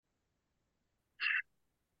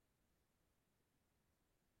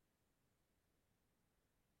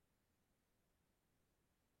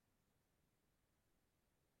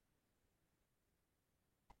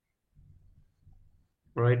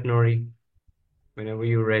Right, Nori, whenever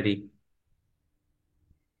you're ready.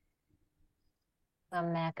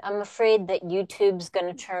 Mac. I'm afraid that YouTube's going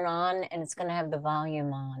to turn on and it's going to have the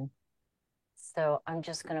volume on. So I'm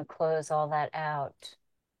just going to close all that out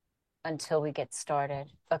until we get started.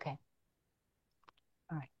 Okay.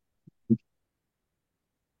 All right.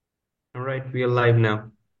 All right, we are live now.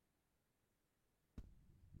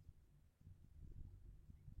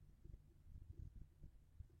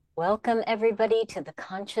 Welcome, everybody, to the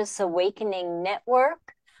Conscious Awakening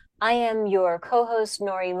Network. I am your co host,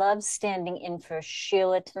 Nori Love, standing in for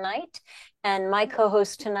Sheila tonight. And my co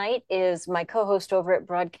host tonight is my co host over at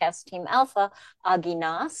Broadcast Team Alpha, Agi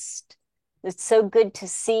Nost. It's so good to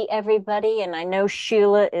see everybody. And I know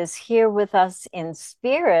Sheila is here with us in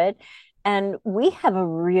spirit. And we have a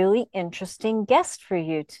really interesting guest for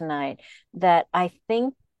you tonight that I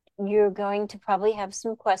think you're going to probably have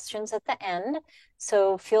some questions at the end.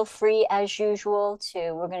 So feel free as usual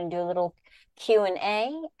to, we're going to do a little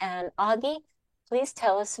Q&A. And Augie, please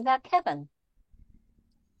tell us about Kevin.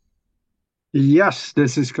 Yes,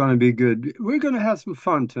 this is going to be good. We're going to have some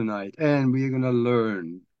fun tonight and we're going to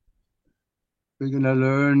learn. We're going to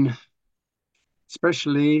learn,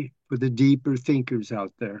 especially for the deeper thinkers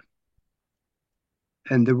out there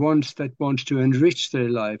and the ones that wants to enrich their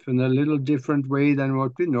life in a little different way than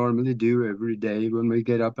what we normally do every day when we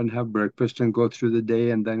get up and have breakfast and go through the day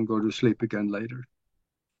and then go to sleep again later.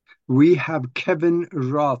 We have Kevin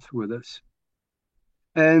Roth with us.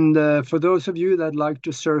 And for those of you that like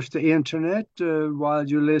to surf the internet while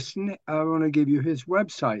you listen, I want to give you his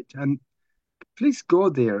website. And please go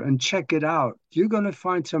there and check it out. You're going to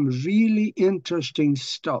find some really interesting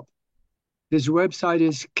stuff. His website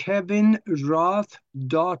is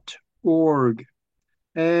kevinroth.org.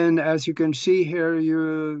 And as you can see here,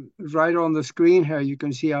 you right on the screen here, you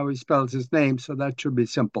can see how he spells his name. So that should be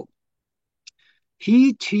simple.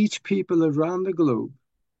 He teaches people around the globe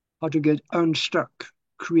how to get unstuck,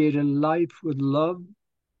 create a life with love,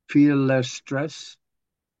 feel less stress,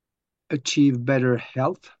 achieve better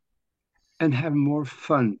health, and have more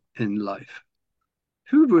fun in life.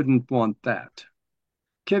 Who wouldn't want that?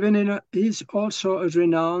 Kevin is also a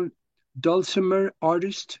renowned dulcimer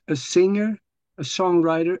artist, a singer, a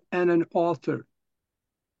songwriter, and an author.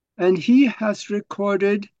 And he has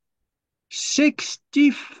recorded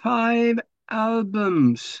 65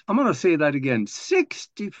 albums. I'm going to say that again,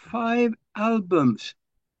 65 albums.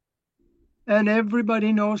 And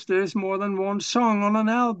everybody knows there's more than one song on an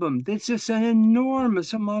album. This is an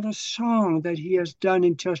enormous amount of song that he has done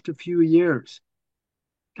in just a few years.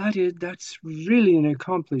 That's really an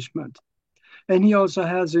accomplishment. And he also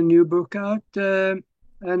has a new book out and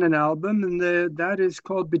an album, and that is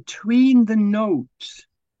called Between the Notes.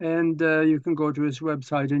 And you can go to his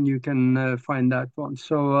website and you can find that one.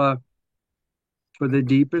 So, for the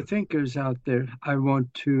deeper thinkers out there, I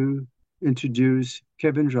want to introduce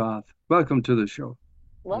Kevin Roth. Welcome to the show.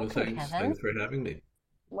 Well, Welcome, thanks. Kevin. Thanks for having me.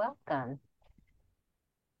 Welcome.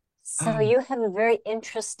 So you have a very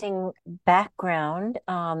interesting background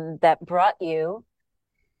that brought you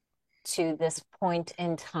to this point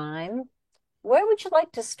in time. Where would you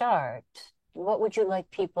like to start? What would you like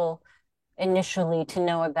people initially to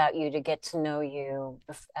know about you to get to know you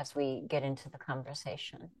as we get into the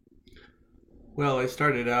conversation? Well, I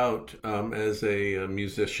started out as a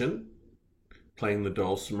musician, playing the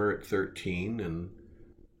dulcimer at 13, and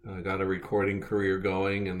got a recording career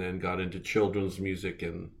going, and then got into children's music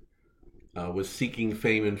and was seeking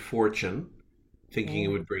fame and fortune, thinking it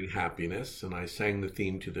Mm. would bring happiness. And I sang the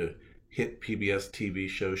theme to the hit PBS TV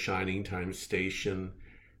show Shining Time Station,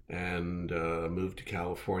 and moved to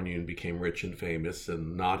California and became rich and famous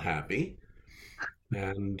and not happy.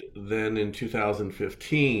 And then in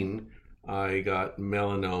 2015, I got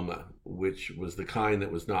melanoma, which was the kind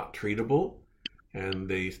that was not treatable. And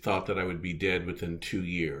they thought that I would be dead within 2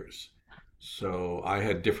 years. So I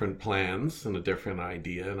had different plans and a different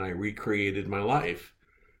idea, and I recreated my life.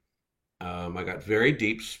 I got very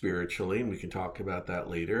deep spiritually, and we can talk about that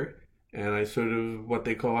later. And I sort of, what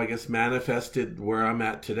they call, I guess, manifested where I'm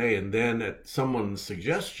at today. And then at someone's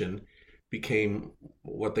suggestion, became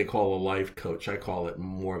what they call a life coach. I call it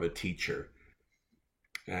more of a teacher.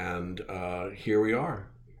 And here we are,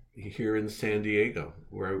 here in San Diego,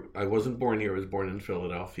 where I wasn't born here. I was born in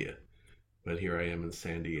Philadelphia, but here I am in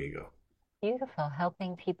San Diego. Beautiful,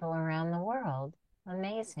 helping people around the world.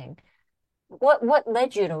 Amazing. What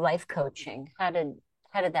led you to life coaching? How did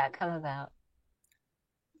that come about?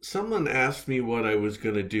 Someone asked me what I was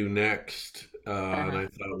going to do next, and Uh-huh. I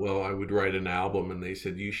thought, well, I would write an album. And they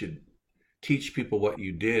said, you should teach people what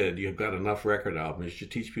you did. You've got enough record albums. You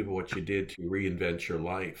should teach people what you did to reinvent your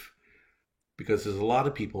life. because there's a lot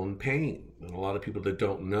of people in pain and a lot of people that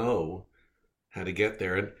don't know how to get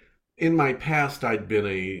there. And in my past, I'd been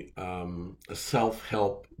a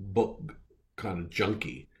self-help book kind of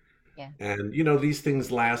junkie. Yeah. And these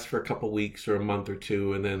things last for a couple weeks or a month or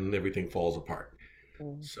two, and then everything falls apart.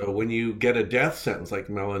 Mm. So when you get a death sentence like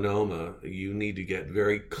melanoma, you need to get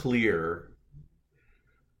very clear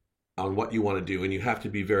on what you want to do, and you have to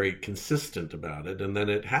be very consistent about it, and then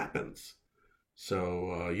it happens.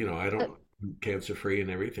 So I But don't cancer free and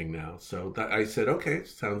everything now. So that I said, okay,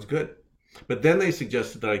 sounds good. But then they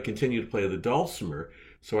suggested that I continue to play the dulcimer,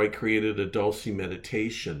 so I created a dulcie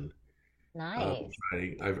meditation. nice.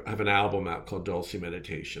 I have an album out called Dulcie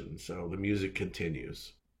Meditation, so the music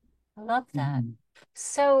continues. I love that. Mhm.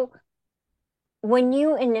 So when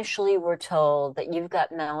you initially were told that you've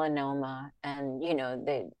got melanoma and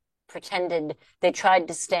they tried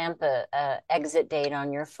to stamp a exit date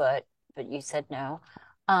on your foot, but you said no.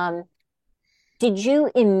 Um, did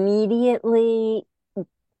you immediately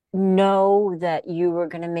know that you were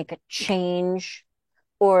going to make a change,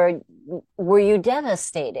 or were you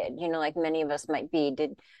devastated, like many of us might be?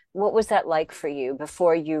 What was that like for you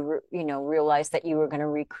before realized that you were going to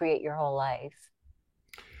recreate your whole life?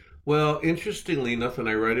 Well, interestingly enough, and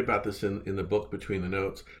I write about this in the book between the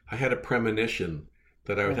notes, I had a premonition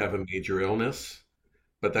that I would Mm. have a major illness,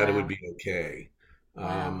 but that it would Wow. be okay.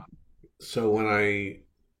 Um, Wow. so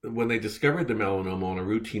when they discovered the melanoma on a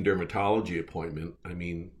routine dermatology appointment, I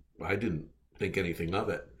mean, I didn't think anything of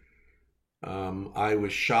it. I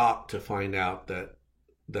was shocked to find out that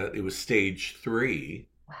it was stage 3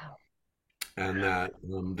 Wow. and that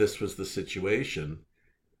this was the situation.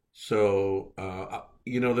 So,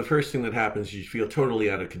 the first thing that happens is you feel totally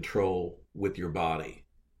out of control with your body.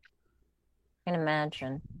 I can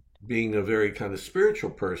imagine. Being a very kind of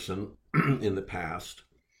spiritual person in the past,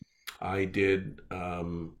 I did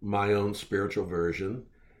my own spiritual version.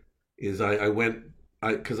 I went,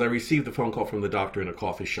 because I received a phone call from the doctor in a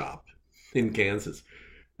coffee shop in Kansas.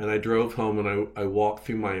 And I drove home and I walked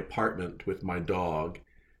through my apartment with my dog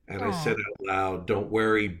and I said Oh, out loud, "Don't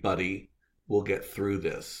worry, buddy, we'll get through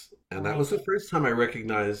this." And that right. was the first time I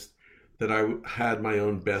recognized that I had my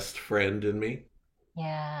own best friend in me.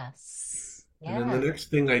 Yes. And then the Yes. next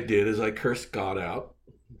thing I did is I cursed God out,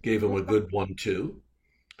 gave him a good one too,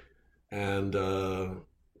 and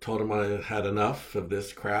told him I had enough of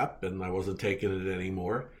this crap and I wasn't taking it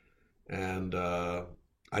anymore. And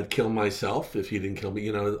I'd kill myself if he didn't kill me.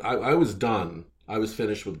 I was done. I was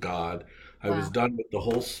finished with God. I was Wow. done with the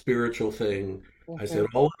whole spiritual thing. I said,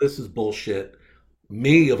 Hmm. all of this is bullshit.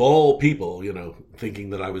 Me, of all people, thinking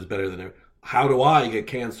that I was better than her. How do I get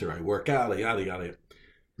cancer? I work out, yada, yada.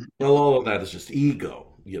 Well, all of that is just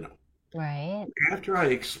ego. Right. After I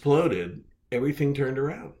exploded, everything turned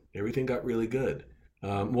around. Everything got really good.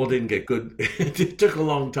 Well, it didn't get good. It took a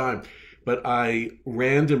long time. But I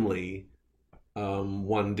randomly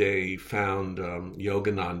one day found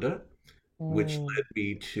Yogananda, which Mm. led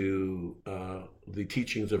me to the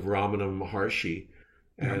teachings of Ramana Maharshi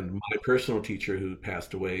Yeah. and my personal teacher who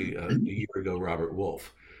passed away a year ago, Robert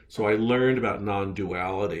Wolf. So I learned about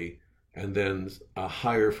non-duality and then a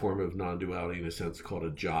higher form of non-duality in a sense called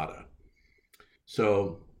a jhana.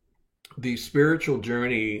 So the spiritual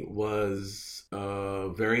journey was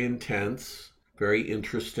very intense, very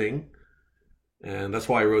interesting, and that's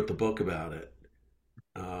why I wrote the book about it.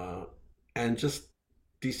 uh, and just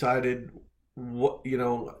decided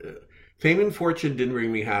fame and fortune didn't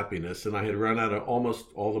bring me happiness, and I had run out of almost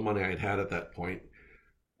all the money I had at that point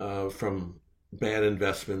from bad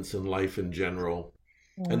investments in life in general,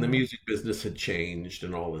 and the Mm. music business had changed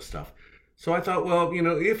and all this stuff. So I thought, well,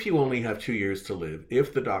 if you only have 2 years to live,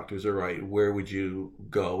 if the doctors are right, where would you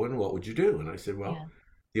go and what would you do? And I said, well, Yeah.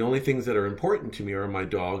 the only things that are important to me are my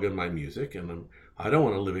dog and my music, and I don't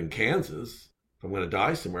want to live in Kansas. If I'm going to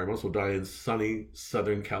die somewhere, I might as well die in sunny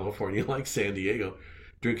Southern California, like San Diego,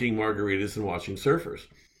 drinking margaritas and watching surfers.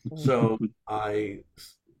 So I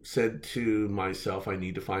said to myself, I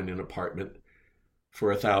need to find an apartment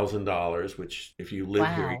for $1,000, which if you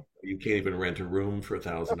live here, Wow. you can't even rent a room for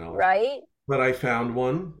 $1,000. Right? But I found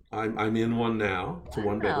one. I'm in one now. It's a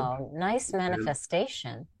one bedroom. Wow. Nice And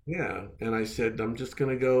manifestation. yeah, and I said I'm just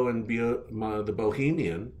gonna go and be the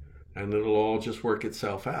bohemian, and it'll all just work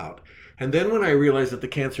itself out. And then when I realized that the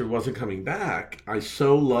cancer wasn't coming back, I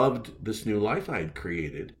so loved this new life I had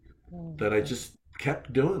created that I Mhm. just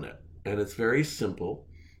kept doing it. And it's very simple.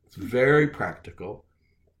 It's very practical.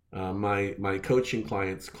 My coaching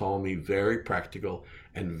clients call me very practical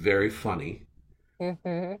and very funny.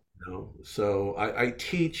 Mhm. So I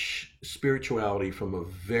teach spirituality from a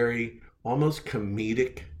very almost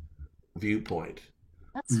comedic viewpoint.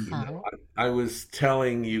 That's Mhm. You know, fun. I was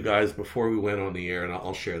telling you guys before we went on the air, and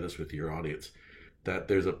I'll share this with your audience, that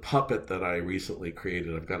there's a puppet that I recently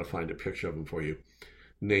created. I've got to find a picture of him for you,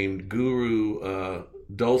 named Guru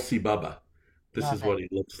Dulce Baba. This Love is it. what he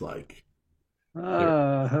looks like. There.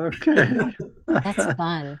 Ah, okay. That's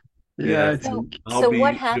fun. Yeah, Yeah, it's So, and I'll so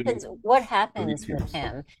what be happens? doing What the happens with retunes.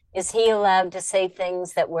 him? Is he allowed to say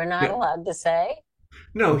things that we're not Yeah. allowed to say?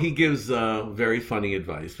 No, he gives very funny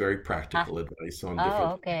advice, very Ah, practical advice on oh,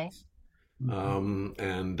 different okay. things, Mhm.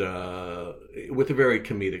 and with a very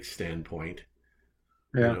comedic standpoint.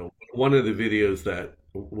 You Yeah. know, one of the videos that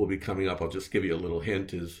will be coming up, I'll just give you a little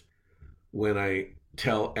hint, is when I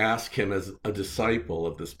ask him as a disciple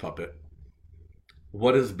of this puppet,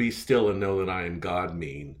 what does be still and know that I am God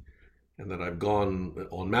mean? And that I've gone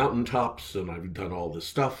on mountaintops and I've done all this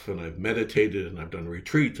stuff and I've meditated and I've done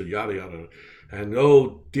retreats and yada yada. And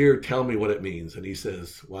oh dear, tell me what it means. And he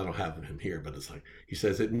says, well, I don't have him here, but it's like he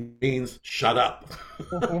says it means shut up.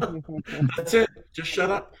 That's it. Just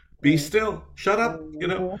shut up. Be still. Shut up. You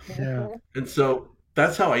know. Yeah. And so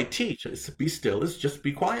that's how I teach. It's be still is just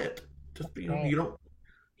be quiet. Just be, Great. you don't,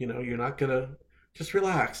 you're not gonna just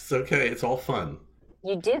relax. It's okay. It's all fun.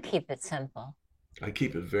 You do keep it simple. I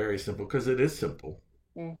keep it very simple because it is simple.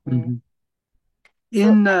 Hmm. Mhm.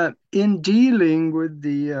 So, In dealing with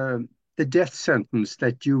the death sentence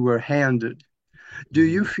that you were handed, do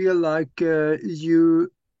you Mhm. feel like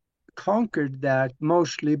you conquered that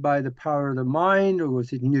mostly by the power of the mind, or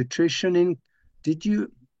was it nutrition? Did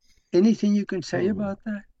you anything you can say Hmm. about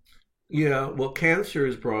that? Yeah, well, cancer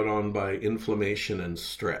is brought on by inflammation and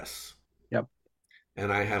stress. Yep.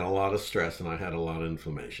 And I had a lot of stress and I had a lot of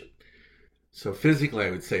inflammation. So physically,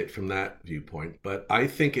 I would say it from that viewpoint, but I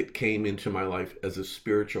think it came into my life as a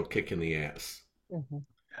spiritual kick in the ass mhm,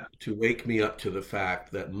 to wake me up to the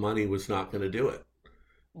fact that money was not going to do it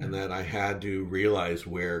and mhm, that I had to realize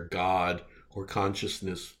where God or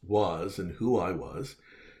consciousness was and who I was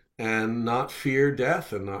and not fear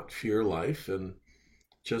death and not fear life and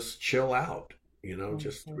just chill out,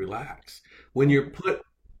 just mhm, relax. When mhm. you're put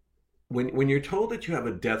when you're told that you have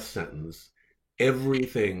a death sentence,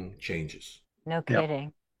 everything changes. No Yep.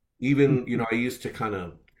 kidding. Even, I used to kind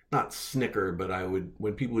of not snicker, but I would,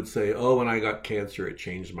 when people would say, oh, when I got cancer, it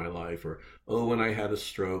changed my life, or oh, when I had a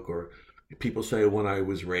stroke, or people say when I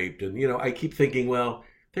was raped. And, I keep thinking, well,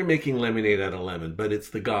 they're making lemonade out of lemon, but it's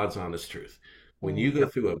the God's honest truth. When you go Hmm.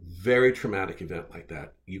 Yep. through a very traumatic event like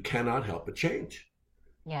that, you cannot help but change.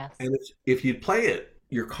 Yes. And if you play it,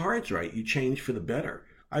 your cards right, you change for the better.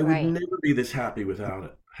 I would Right. never be this happy without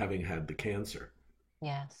it, having had the cancer.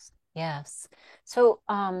 Yes. Yes. So,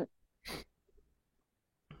 oh,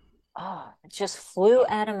 it just flew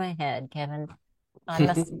out of my head, Kevin. I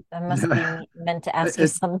must be meant to ask you It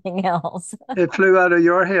something else. it flew out of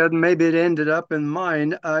your head, and maybe it ended up in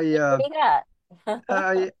mine. What do you got?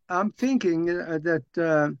 I'm thinking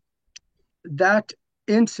that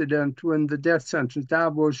incident when the death sentence,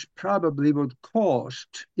 that was probably what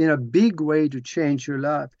caused in a big way to change your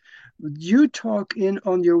life. You talk in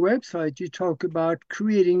on your website, you talk about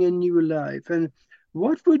creating a new life. And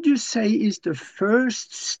what would you say is the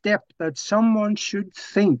first step that someone should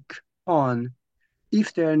think on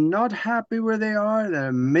if they're not happy where they are,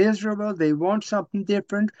 they're miserable, they want something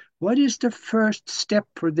different? What is the first step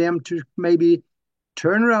for them to maybe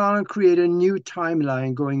turn around and create a new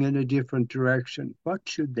timeline going in a different direction? What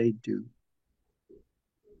should they do?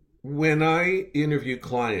 When I interview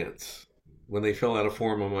clients, when they fill out a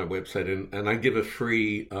form on my website, and I give a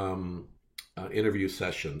free interview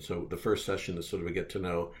session. So the first session is sort of a get to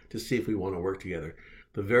know to see if we want to work together.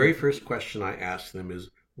 The very first question I ask them is,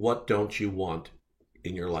 what don't you want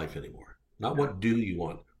in your life anymore? Not what do you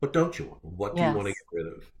want, what don't you want? What do you want to Yes. get rid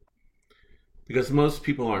of? Because most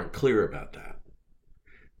people aren't clear about that.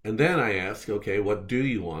 And then I ask, okay, what do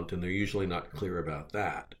you want? And they're usually not clear about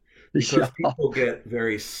that because Yeah, people get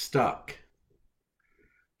very stuck.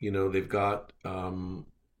 They've got,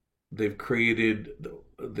 they've created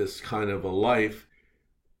this kind of a life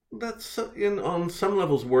that's on some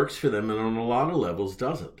levels works for them and on a lot of levels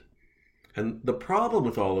doesn't. And the problem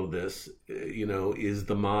with all of this, is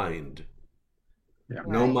the mind. yeah,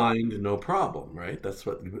 No Right. mind, no problem, right? That's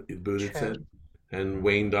what Buddha True. said. And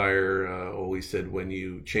Wayne Dyer always said, when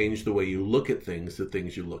you change the way you look at things, the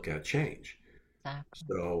things you look at change. Exactly.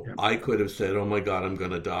 So yeah, I could have said, oh my God, I'm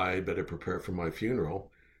going to die. I better prepare for my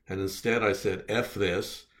funeral. And instead I said, F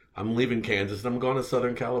this. I'm leaving Kansas and I'm going to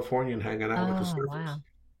Southern California and hanging out with the Oh, surfers. wow.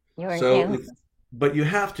 You were in So, Kansas? but you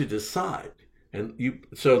have to decide.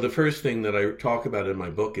 So the first thing that I talk about in my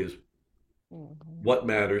book is Mhm. what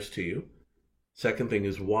matters to you. Second thing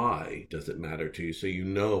is why does it matter to you? So you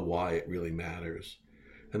know why it really matters.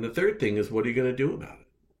 And the third thing is, what are you going to do about it?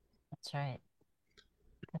 That's right.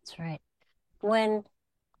 That's right. When,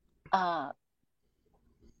 uh,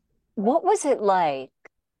 what was it like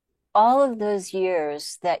all of those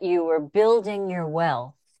years that you were building your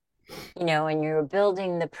wealth, and you were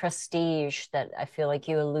building the prestige that I feel like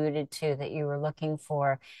you alluded to that you were looking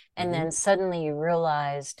for, and Mhm. then suddenly you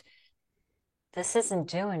realized this isn't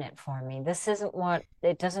doing it for me. This isn't what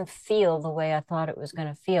it doesn't feel the way I thought it was going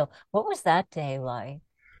to feel. What was that day like?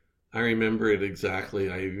 I remember it exactly.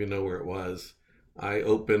 I even know where it was. I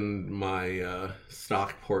opened my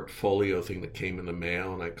stock portfolio thing that came in the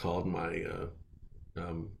mail, and I called my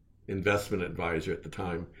um, investment advisor at the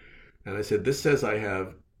time, and I said, "This says I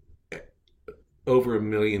have over $1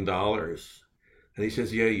 million," and he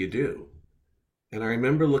says, "Yeah, you do." And I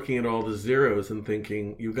remember looking at all the zeros and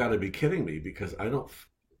thinking, "You got to be kidding me!" Because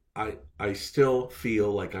I still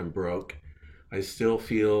feel like I'm broke. I still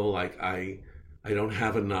feel like I don't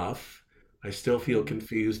have enough. I still feel Mm.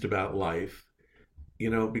 confused about life,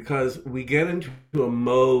 because we get into a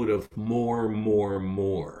mode of more, more,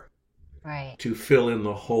 more Right. to fill in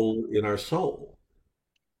the hole in our soul.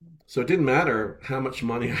 So it didn't matter how much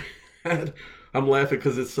money I had. I'm laughing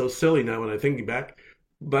because it's so silly now when I think back.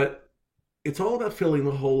 But it's all about filling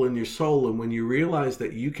the hole in your soul. And when you realize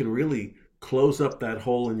that you can really close up that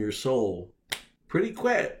hole in your soul pretty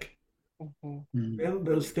quick, Mhm. Mm. then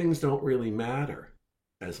those things don't really matter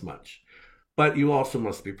as much. But you also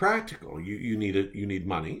must be practical. You need it. You need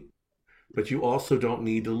money, but you also don't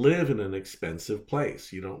need to live in an expensive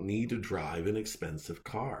place. You don't need to drive an expensive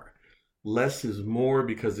car. Less is more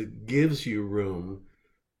because it gives you room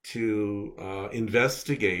to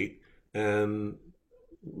investigate and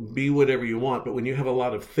be whatever you want. But when you have a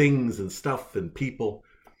lot of things and stuff and people,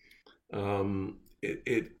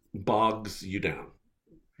 it bogs you down.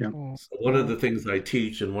 Yeah. Mhm. So one of the things I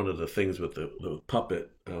teach, and one of the things with the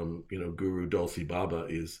puppet, Guru Dulce Baba,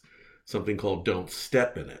 is something called "Don't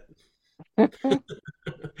Step in It." What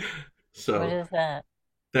So is that?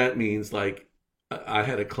 that means, like, I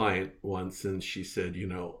had a client once, and she said,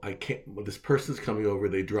 I can't. Well, this person's coming over.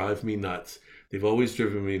 They drive me nuts. They've always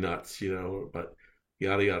driven me nuts, but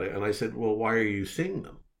yada yada. And I said, well, why are you seeing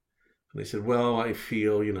them? And they said, well, I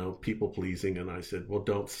feel, people pleasing. And I said, well,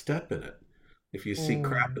 don't step in it. If you see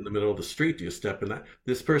crap Mm. in the middle of the street, do you step in that?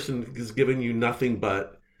 This person is giving you nothing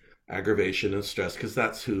but aggravation and stress because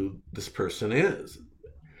that's who this person is.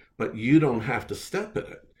 But you don't have to step in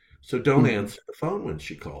it. So don't Mm. answer the phone when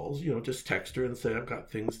she calls. Just text her and say, I've got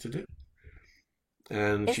things to do.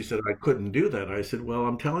 And Is she said, I couldn't do that. I said, well,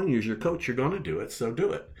 I'm telling you, as your coach, you're going to do it. So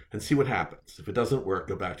do it and see what happens. If it doesn't work,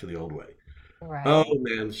 go back to the old way. Oh, right.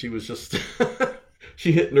 man, she was just,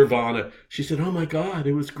 she hit nirvana. She said, oh my God,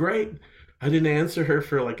 it was great. I didn't answer her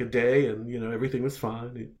for like a day and, everything was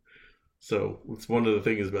fine. So it's one of the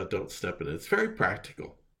things about don't step in it. It's very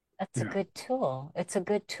practical. That's a Yeah. good tool. It's a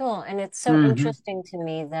good tool. And it's so Hmm. interesting to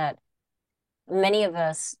me that many of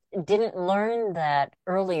us didn't learn that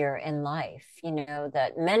earlier in life,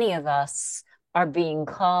 that many of us are being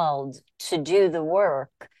called to do the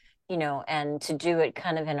work, and to do it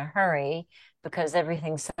kind of in a hurry because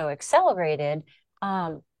everything's so accelerated,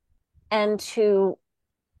 um, and to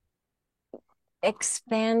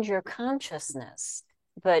expand your consciousness.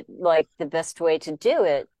 But like the best way to do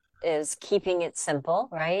it is keeping it simple,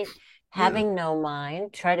 right? Yeah. Having no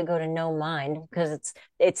mind, try to go to no mind because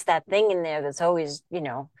it's that thing in there that's always,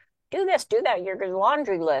 do this, do that, your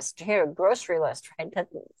laundry list, here, grocery list, right?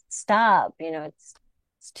 Stop, it's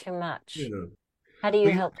too much. Yeah. How do you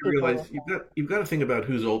Well, you have help to people with realize you've got to think about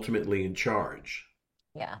who's ultimately in charge.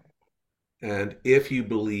 that? Yeah. And if you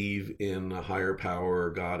believe in a higher power or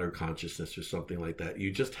God or consciousness or something like that,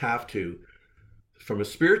 you just have to, from a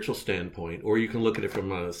spiritual standpoint, or you can look at it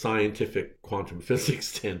from a scientific quantum physics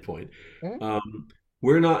standpoint. Mm. Um,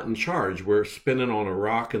 we're not in charge. We're spinning on a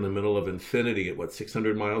rock in the middle of infinity at what,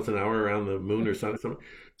 600 miles an hour around the moon or something.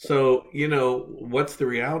 So, what's the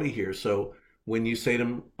reality here? So, when you say to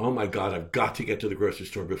them, oh my God, I've got to get to the grocery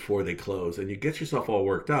store before they close, and you get yourself all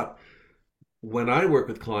worked up, when I work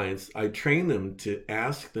with clients, I train them to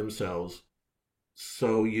ask themselves,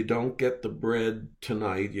 so you don't get the bread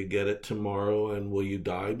tonight, you get it tomorrow, and will you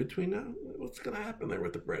die between now? What's going to happen there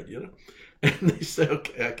with the bread? And they say,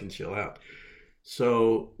 okay, I can chill out.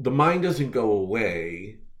 So the mind doesn't go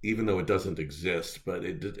away, even though it doesn't exist, but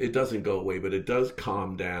it doesn't go away, but it does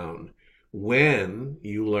calm down when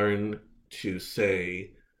you learn to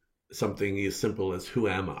say something as simple as, who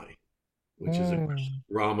am I? Which is a question Mm.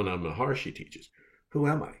 Ramana Maharshi teaches. Who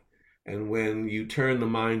am I? And when you turn the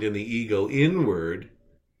mind and the ego inward,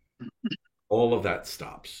 all of that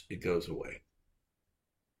stops. It goes away.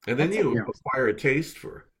 And then That's a you Yeah. acquire a taste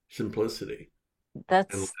for simplicity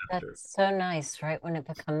and that's laughter. so nice, right? When it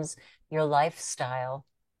becomes your lifestyle.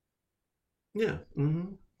 Yeah.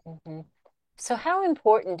 Hmm. Hmm. So how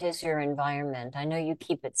important is your environment? I know you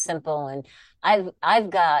keep it simple, and I've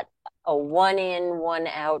got a one in, one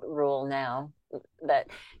out rule now that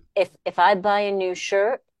if I buy a new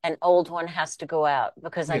shirt, an old one has to go out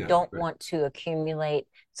because I Yeah. don't Right. want to accumulate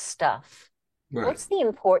stuff. Right. What's the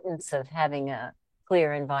importance of having a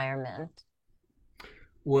clear environment?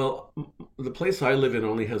 Well, the place I live in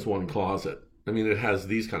only has one closet. I mean, it has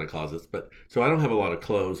these kind of closets, but so I don't have a lot of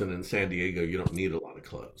clothes. And in San Diego, you don't need a lot of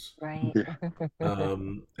clothes. Right. Yeah.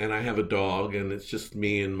 And I have a dog, and it's just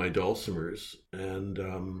me and my dulcimers. And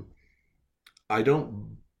I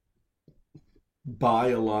don't buy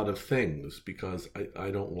a lot of things because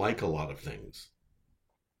I don't like a lot of things.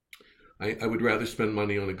 I would rather spend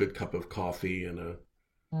money on a good cup of coffee and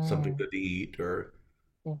something Mm, to eat or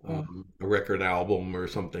mhm. a record album or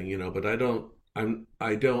something, but I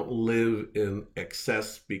don't live in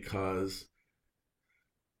excess because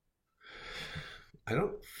I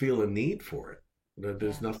don't feel a need for it.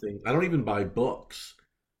 There's Yeah. nothing. I don't even buy books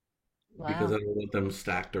because I Wow. don't want them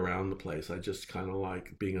stacked around the place. I just kind of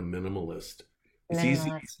like being a minimalist. It's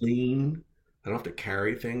easy, Minimalist. it's clean. I don't have to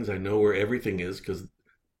carry things. I know where everything is because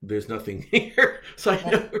there's nothing here, so I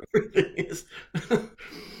That, know where everything is.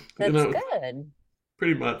 you that's know, good.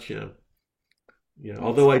 pretty much, yeah. Yeah,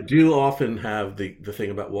 That's although I do often have the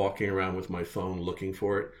thing about walking around with my phone looking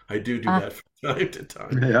for it. I do Ah, that from time to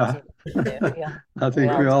time. me Yeah. too. Me too. Yeah. I We think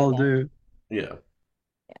all we do all that. do. Yeah.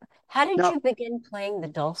 How did Now, you begin playing the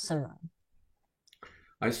dulcimer?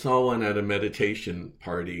 I saw one at a meditation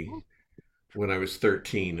party when I was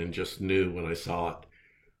 13 and just knew when I saw it.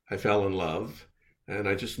 I fell in love and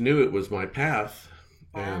I just knew it was my path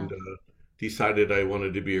and Wow. decided I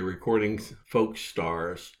wanted to be a recording folk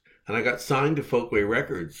stars. And I got signed to Folkway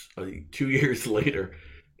Records 2 years later.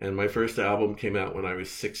 And my first album came out when I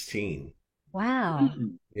was 16. Wow.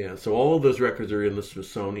 mm, Yeah, so all of those records are in the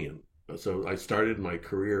Smithsonian. So I started my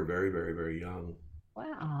career very, very, very young.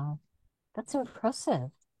 Wow. That's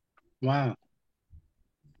impressive. wow.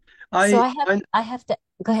 So I, I, I have to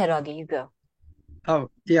go ahead, Augie, you go. oh,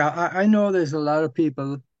 yeah, I know there's a lot of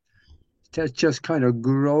people that's just kind of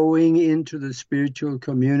growing into the spiritual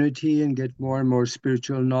community and get more and more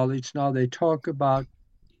spiritual knowledge. Now they talk about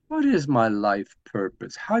what is my life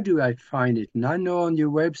purpose? How do I find it? And I know on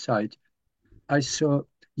your website, I saw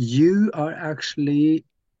you are actually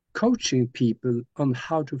coaching people on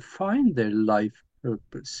how to find their life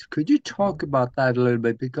purpose. Could you talk about that a little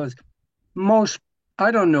bit? Because most,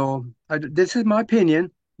 I don't know, this is my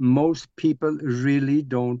opinion, most people really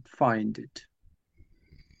don't find it.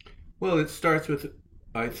 Well, it starts with,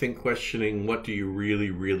 I think, questioning what do you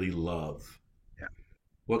really, really love? Yeah.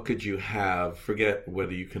 What could you have? Forget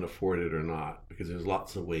whether you can afford it or not, because there's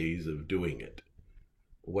lots of ways of doing it,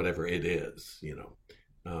 whatever it is.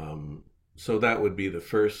 So that would be the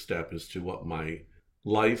first step as to what my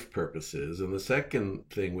life purpose is. And the second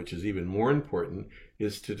thing, which is even more important,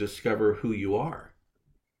 is to discover who you are.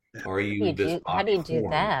 Yeah. Are you this How do body you do form?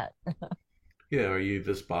 that? Yeah, are you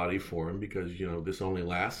this body form? Because, this only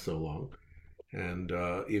lasts so long. And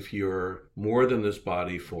if you're more than this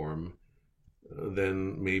body form,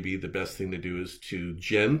 then maybe the best thing to do is to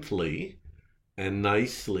gently and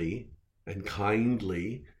nicely and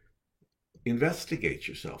kindly investigate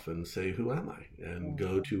yourself and say, who am I? And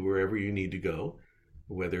go Mhm. to wherever you need to go,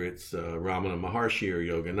 whether it's Ramana Maharshi or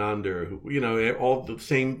Yogananda, or all the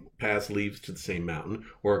same path leads to the same mountain,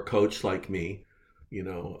 or a coach like me, you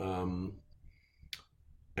know,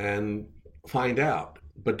 and find out.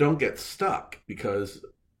 But don't get stuck because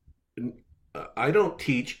I don't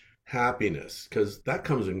teach happiness because that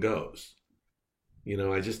comes and goes.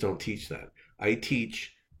 I just don't teach that. I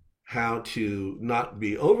teach how to not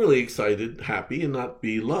be overly excited, happy, and not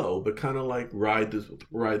be low, but kind of like ride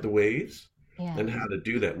the waves, and Yes. how to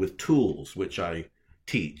do that with tools, which I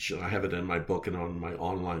teach. And I have it in my book and on my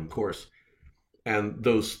online course. And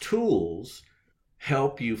those tools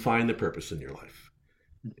help you find the purpose in your life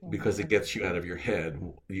because it Mhm. gets you out of your head.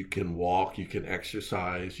 You can walk, you can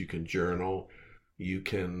exercise, you can journal, you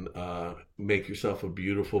can make yourself a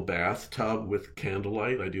beautiful bathtub with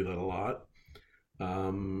candlelight. I do that a lot.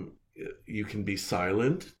 Um, you can be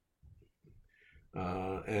silent,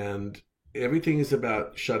 and everything is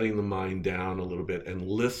about shutting the mind down a little bit and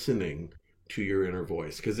listening to your inner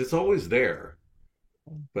voice because it's always there,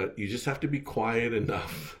 but you just have to be quiet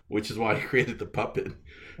enough, which is why I created the puppet.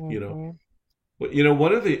 You know, Mhm.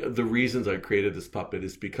 One of the reasons I created this puppet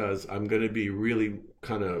is because I'm going to be really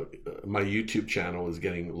kind of my YouTube channel is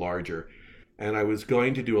getting larger, and I was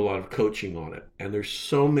going to do a lot of coaching on it. And there's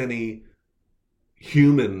so many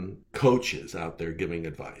human coaches out there giving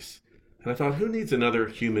advice. And I thought, who needs another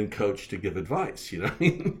human coach to give advice? You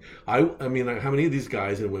know, I mean, how many of these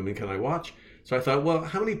guys and women can I watch? So I thought, well,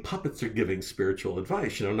 how many puppets are giving spiritual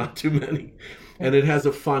advice? You know, not too many. And it has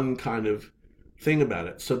a fun kind of thing about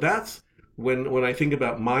it. So that's when I think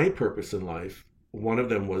about my purpose in life, one of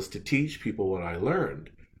them was to teach people what I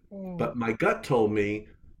learned. Mm. But my gut told me,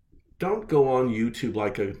 don't go on YouTube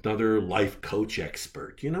like another life coach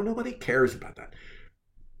expert. You know, nobody cares about that.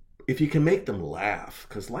 If you can make them laugh,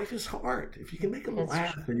 because life is hard. If you can make them That's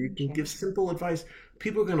laugh and you can true. give simple advice,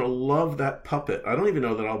 people are going to love that puppet. I don't even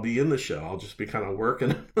know that I'll be in the show. I'll just be kind of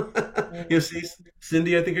working. You Mm. see,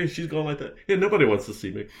 Cindy, I think she's going like that. Yeah, nobody wants to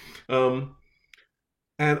see me. Um,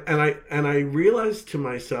 and I realized to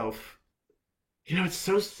myself, you know, it's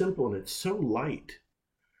so simple and it's so light,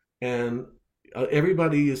 and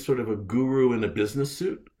everybody is sort of a guru in a business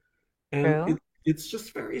suit, and True. it's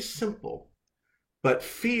just very simple. But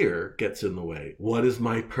fear gets in the way. What is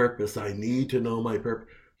my purpose? I need to know my purpose.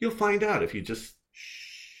 You'll find out if you just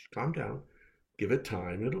calm down, give it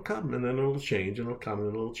time. It'll come and then it'll change and it'll come and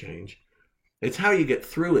it'll change. It's how you get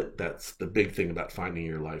through it. That's the big thing about finding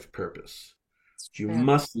your life purpose. It's You true.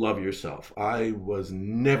 must love yourself. I was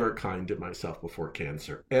never kind to myself before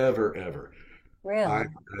cancer, ever, ever. I, Really?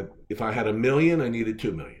 if I had 1 million, I needed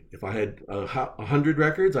 2 million. If I had 100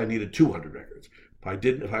 records, I needed 200 records.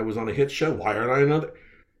 If I was on a hit show, why aren't I another?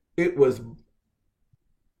 It was,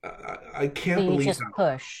 I So can't you believe just how,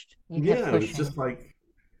 pushed. You kept yeah, it was pushing. just like,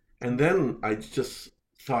 and then I just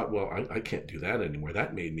thought, well, I can't do that anymore.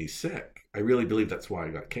 That made me sick. I really believe that's why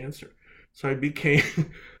I got cancer. So I became,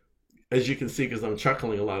 as you can see, because I'm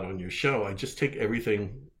chuckling a lot on your show, I just take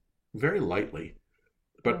everything very lightly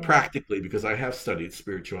but Mm. practically because I have studied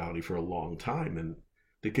spirituality for a long time. And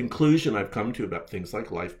the conclusion I've come to about things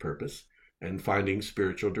like life purpose and finding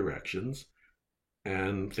spiritual directions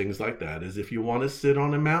and things like that is if you want to sit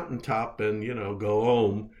on a mountaintop and, you know, go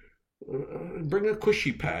home, bring a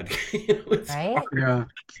cushy pad. You know, it's Right? hard. Yeah.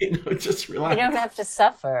 You know, just You don't relax. have to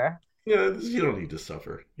suffer. You know, you don't need to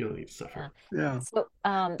suffer. You don't need to Yeah. suffer. Yeah. So,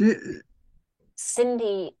 Do-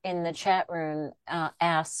 Cindy in the chat room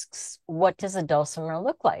asks, what does a dulcimer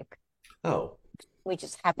look like? Oh, We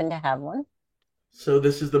just happen to have one. so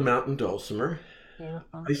this is the mountain dulcimer.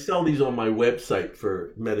 Beautiful. I sell these on my website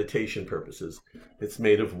for meditation purposes. It's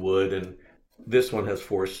made of wood, and this one has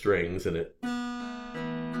 4 strings, and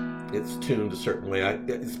it's tuned a certain way.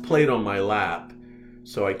 It's played on my lap,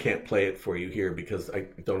 so I can't play it for you here because I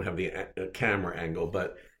don't have the camera angle.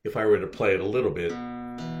 But if I were to play it a little bit,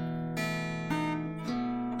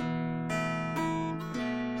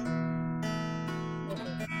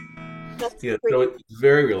 That's yeah, so pretty, it's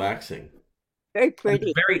very relaxing very and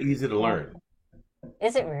it's pretty. very easy to learn.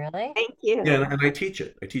 Is it really? Thank you. Yeah, and I teach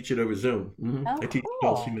it. I teach it over Zoom. Oh, I teach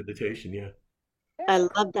Dulce cool. meditation. Yeah. I Very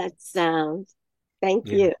cool. love that sound.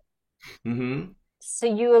 Thank Yeah. you. hmm So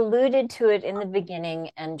you alluded to it in the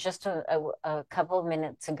beginning and just a couple of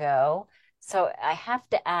minutes ago. So I have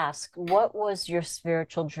to ask, what was your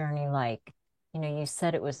spiritual journey like? You know, you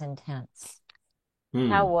said it was intense.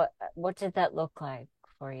 How Hmm. what did that look like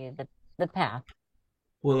for you, the path?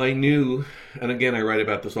 Well, I knew, and again, I write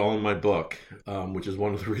about this all in my book, which is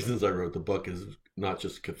one of the reasons I wrote the book is not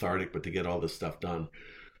just cathartic, but to get all this stuff done.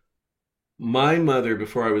 My mother,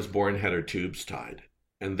 before I was born, had her tubes tied,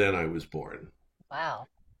 and then I was born. Wow.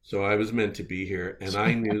 So I was meant to be here, and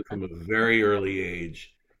I knew from a very early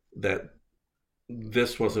age that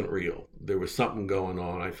this wasn't real. There was something going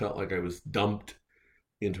on. I felt like I was dumped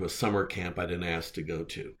into a summer camp I didn't ask to go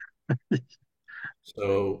to.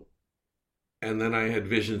 So, and then I had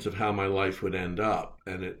visions of how my life would end up,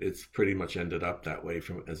 and it's pretty much ended up that way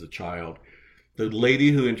from as a child. The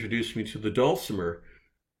lady who introduced me to the dulcimer,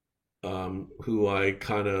 who I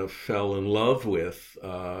kind of fell in love with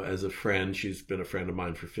as a friend, she's been a friend of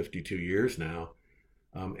mine for 52 years now,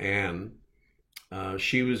 Anne.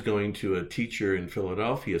 She was going to a teacher in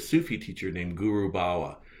Philadelphia, a Sufi teacher named Guru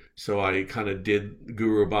Bawa. So I kind of did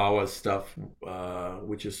Guru Bawa stuff,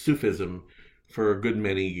 which is Sufism, for a good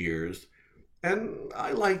many years. And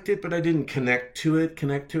I liked it, but I didn't connect to it.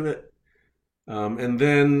 And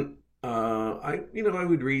then I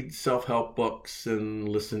would read self-help books and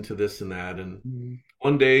listen to this and that. And Mhm.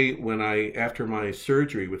 one day after my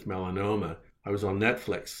surgery with melanoma, I was on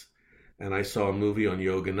Netflix and I saw a movie on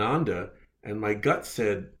Yogananda, and my gut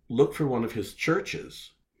said, look for one of his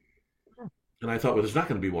churches. And I thought, well, there's not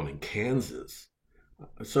going to be one in Kansas.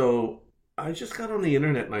 So I just got on the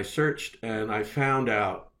internet and I searched and I found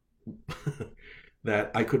out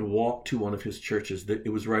that I could walk to one of his churches. That it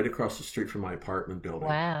was right across the street from my apartment building.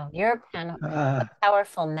 Wow, you're Uh, a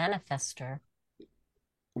powerful manifester.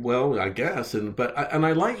 Well, I guess, and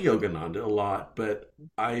I like Yogananda a lot, but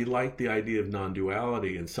I like the idea of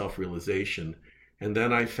non-duality and self-realization. And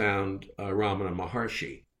then I found Ramana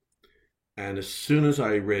Maharshi, and as soon as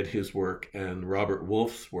I read his work and Robert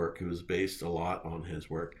Wolf's work, who was based a lot on his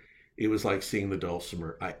work, it was like seeing the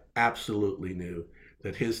dulcimer. I absolutely knew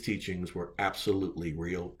that his teachings were absolutely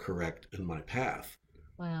real, correct, in my path.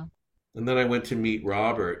 Wow. And then I went to meet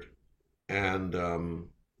Robert, and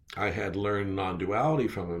I had learned non-duality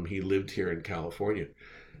from him. He lived here in California,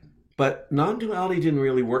 but non-duality didn't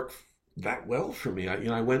really work that well for me.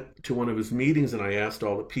 I went to one of his meetings and I asked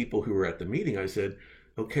all the people who were at the meeting. I said,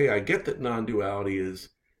 "Okay, I get that non-duality is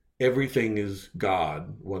everything is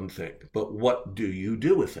God, one thing, but what do you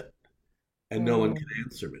do with it?" And no one Mm, could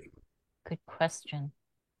answer me. good question.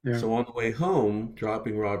 yeah. So on the way home,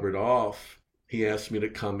 dropping Robert off, he asked me to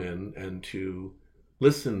come in and to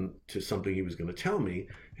listen to something he was going to tell me,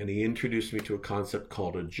 and he introduced me to a concept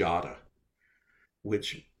called a jhana,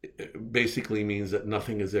 which basically means that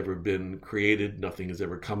nothing has ever been created, nothing has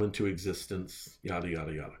ever come into existence, yada,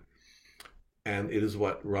 yada, yada. And it is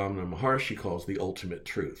what Ramana Maharshi calls the ultimate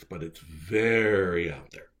truth, but it's very out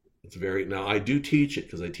there. It's very, now I do teach it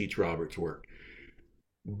because I teach Robert's work,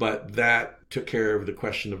 but that took care of the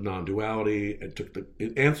question of non-duality and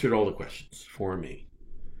it answered all the questions for me.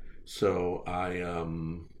 So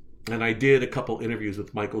and I did a couple interviews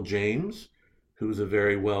with Michael James, who's a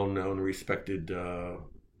very well-known, respected a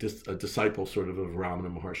disciple sort of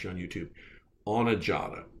Ramana Maharshi on YouTube, on a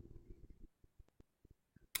jhana.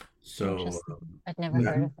 So Interesting. I'd never Mhm.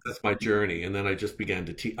 heard of that's my journey, and then I just began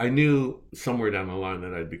to teach. I knew somewhere down the line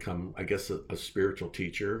that I'd become, I guess, a spiritual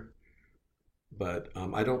teacher, but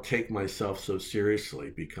I don't take myself so seriously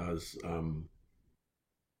because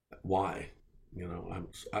why?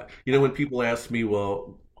 When people ask me,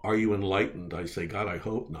 "Well, are you enlightened?" I say, "God, I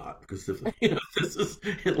hope not," because if this is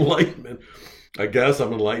enlightenment, I guess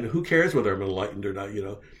I'm enlightened. Who cares whether I'm enlightened or not?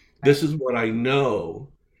 Right. This is what I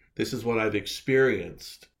know. This is what I've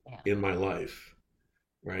experienced Yeah. in my life.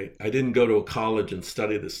 Right? I didn't go to a college and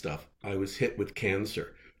study this stuff. I was hit with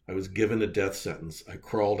cancer. I was given a death sentence. I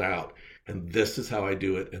crawled out, and this is how I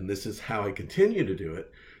do it, and this is how I continue to do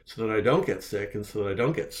it, so that I don't get sick and so that I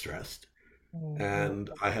don't get stressed Mhm. and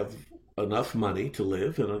I have enough money to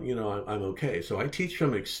live, and I'm okay. So I teach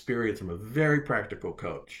from experience. I'm a very practical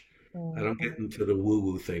coach. I don't Mhm. get into the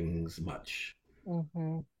woo-woo things much.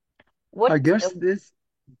 Mhm. I What? guess this,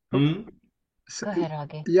 oh, Hmm? s- Go ahead,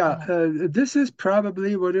 Augie. Go yeah, ahead. this is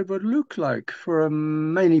probably what it would look like for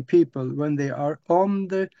many people when they are on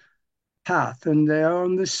the path and they are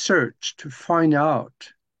on the search to find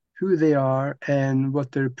out who they are and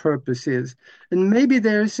what their purpose is. And maybe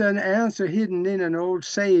there's an answer hidden in an old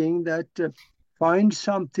saying that find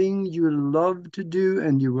something you love to do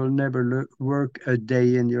and you will never work a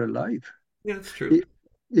day in your life. Yeah, it's true. I-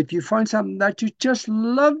 If you find something that you just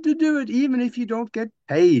love to do it, even if you don't get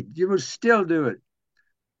paid, you will still do it.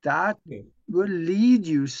 That Yeah. will lead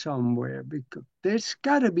you somewhere because there's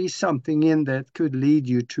got to be something in that could lead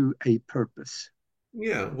you to a purpose.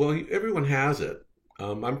 Yeah. Well, everyone has it.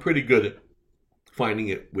 I'm pretty good at finding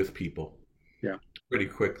it with people Yeah. pretty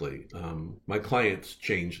quickly. My clients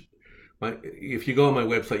change. If you go on my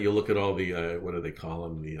website, you'll look at all the what do they call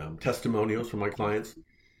them? The testimonials from my clients.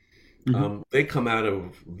 Hmm. They come out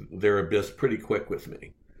of their abyss pretty quick with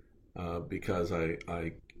me because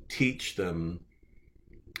I teach them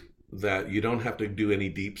that you don't have to do any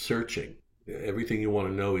deep searching. Everything you want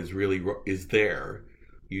to know is there.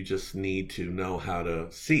 You just need to know how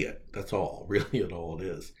to see it. That's all, really, all it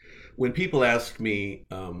is. When people ask me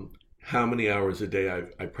how many hours a day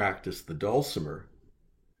I practice the dulcimer,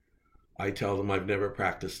 I tell them I've never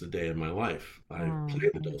practiced a day in my life. I play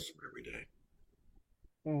the Mhm. dulcimer every day.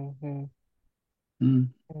 Mhm. Mm.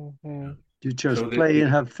 Yeah. Mhm. You So just that play and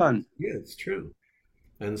have fun. yeah, it's true.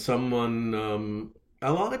 And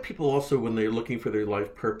a lot of people also, when they're looking for their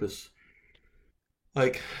life purpose,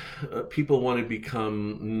 like people want to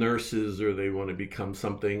become nurses or they want to become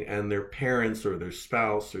something, and their parents or their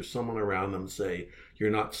spouse or someone around them say, "You're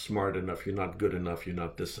not smart enough, you're not good enough, you're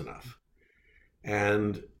not this enough."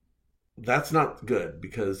 And that's not good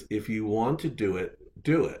because if you want to do it,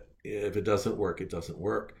 do it. If it doesn't work, it doesn't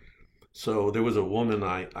work. So there was a woman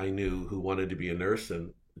I knew who wanted to be a nurse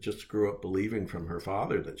and just grew up believing from her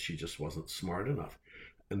father that she just wasn't smart enough.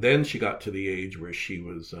 And then she got to the age where she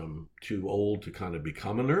was too old to kind of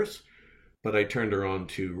become a nurse. But I turned her on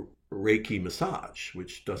to Reiki massage,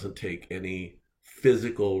 which doesn't take any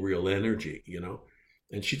physical, real energy.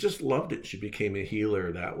 And she just loved it. She became a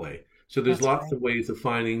healer that way. So there's That's lots great. of ways of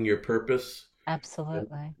finding your purpose. And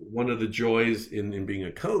Absolutely. one of the joys in being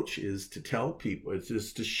a coach is to tell people, it's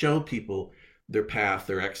just to show people their path,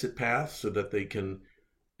 their exit path, so that they can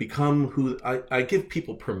become who I give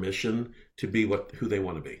people permission to be who they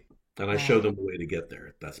want to be. And I show Right. them the way to get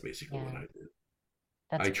there. That's basically what Yeah. I do.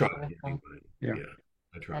 That's I try beautiful. anyway. Yeah. Yeah,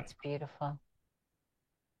 I try. That's beautiful.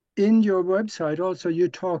 In your website, also, you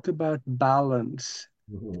talk about balance.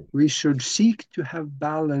 Mhm. We should seek to have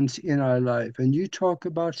balance in our life. And you talk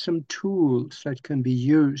about some tools that can be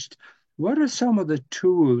used. What are some of the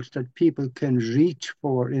tools that people can reach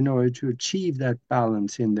for in order to achieve that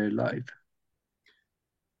balance in their life?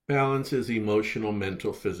 Balance is emotional,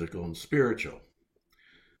 mental, physical, and spiritual.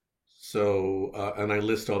 So, and I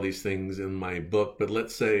list all these things in my book, but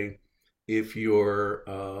let's say if you're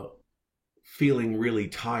feeling really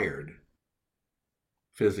tired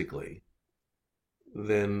physically,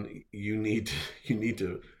 then you need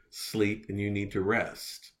to sleep and you need to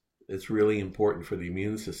rest. It's really important for the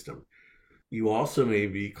immune system. You also may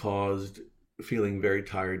be caused feeling very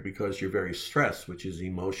tired because you're very stressed, which is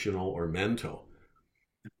emotional or mental.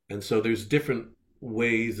 And so there's different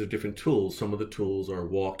ways of different tools. Some of the tools are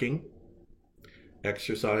walking,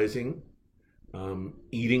 exercising,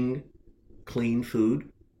 eating clean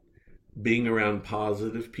food, being around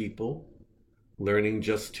positive people, learning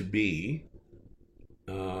just to be,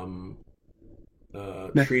 um,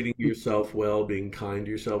 treating yourself well, being kind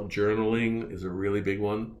to yourself. Journaling is a really big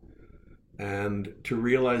one. And to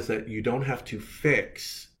realize that you don't have to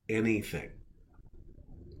fix anything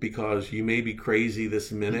because you may be crazy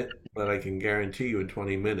this minute, but I can guarantee you in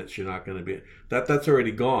 20 minutes you're not going to be that's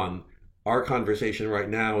already gone. Our conversation right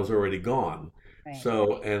now is already gone. Right.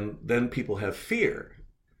 So, and then people have fear,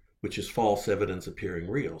 which is false evidence appearing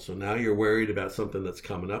real. So now you're worried about something that's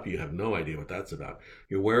coming up. You have no idea what that's about.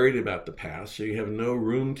 You're worried about the past, so you have no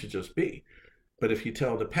room to just be. But if you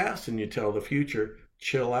tell the past and you tell the future,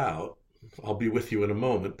 chill out. I'll be with you in a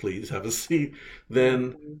moment. Please have a seat.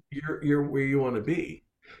 Then Mhm. you're where you want to be.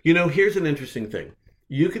 You know, here's an interesting thing.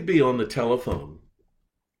 You could be on the telephone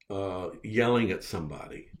yelling at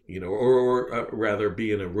somebody, you know, or rather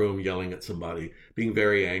be in a room yelling at somebody, being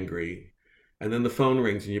very angry, and then the phone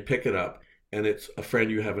rings and you pick it up, and it's a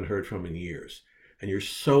friend you haven't heard from in years, and you're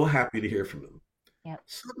so happy to hear from them. Yep.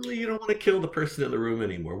 Suddenly, you don't want to kill the person in the room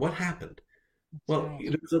anymore. What happened? That's Well,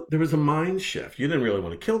 right. there was a mind shift. You didn't really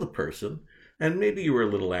want to kill the person, and maybe you were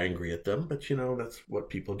a little angry at them, but you know, that's what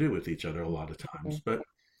people do with each other a lot of times. But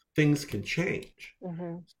things can change.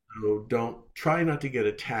 Mm-hmm. So don't try not to get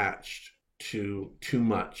attached to too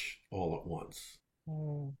much all at once.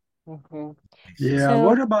 Mm-hmm. Makes sense. Yeah. So,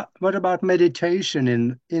 What about meditation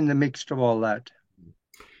in the mix of all that?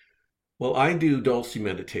 Well, I do dulce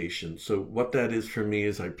meditation. So what that is for me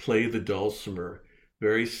is I play the dulcimer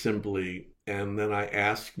very simply, and then I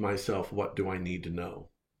ask myself, what do I need to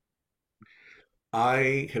know?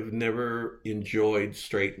 I have never enjoyed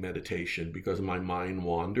straight meditation because my mind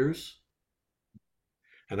wanders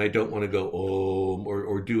and I don't want to go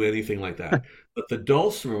or do anything like that. But the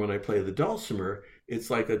dulcimer, when I play the dulcimer, it's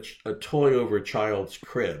like a toy over a child's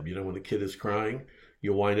crib. You know, when a kid is crying,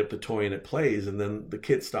 you wind up the toy and it plays, and then the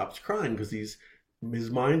kid stops crying because his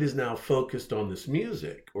mind is now focused on this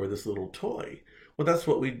music or this little toy. Well, that's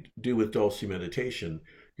what we do with dulcimer meditation.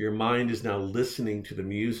 Your mind is now listening to the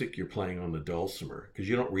music you're playing on the dulcimer because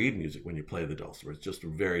you don't read music when you play the dulcimer. It's just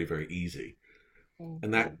very, very easy,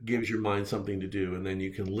 and mhm. that gives your mind something to do, and then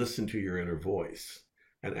you can listen to your inner voice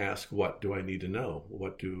and ask, what do I need to know?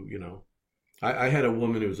 What do you know? I had a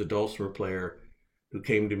woman who was a dulcimer player who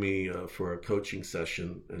came to me for a coaching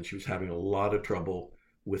session, and she was having a lot of trouble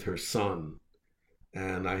with her son,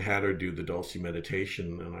 and I had her do the dulcimer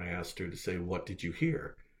meditation, and I asked her to say, what did you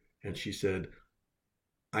hear? And she said,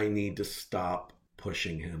 I need to stop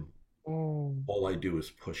pushing him. Mm, All I do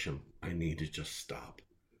is push him. I need to just stop.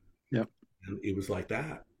 Yep. And it was like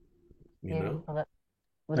that, you know. beautiful.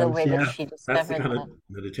 The That was way that yeah. she That's the discovered kind of that.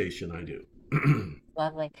 meditation I do.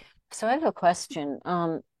 Lovely. So I have a question.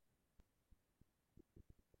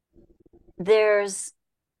 There's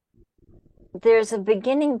there's a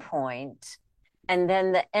beginning point, and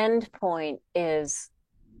then the end point is,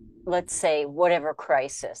 let's say, whatever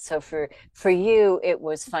crisis. So for you, it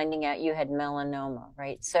was finding out you had melanoma,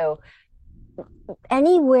 right? So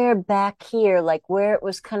anywhere back here, like where it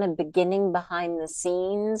was kind of beginning behind the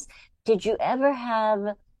scenes, did you ever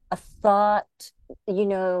have a thought,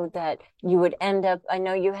 that you would end up, I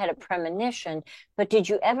know you had a premonition, but did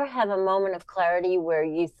you ever have a moment of clarity where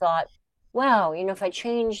you thought, wow, if I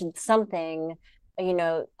changed something,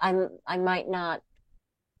 I might not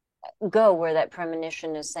go where that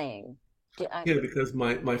premonition is saying? Yeah, because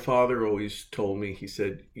my father always told me, he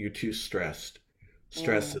said, "You're too stressed.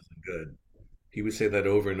 Stress Mm, isn't good." He would say that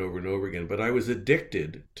over and over and over again. But I was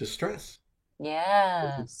addicted to stress. I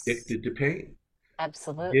was yes, addicted to pain.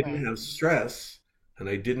 Didn't absolutely. have stress and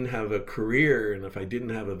I didn't have a career, and if I didn't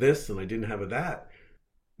have a this and I didn't have a that,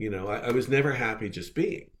 I was never happy just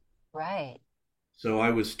being. Right. So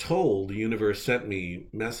I was told the universe sent me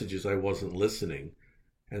messages I wasn't listening.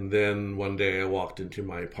 And then one day I walked into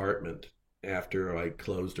my apartment after I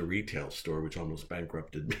closed a retail store, which almost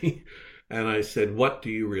bankrupted me. And I said, "What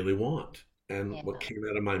do you really want?" And what Yeah. came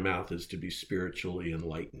out of my mouth is to be spiritually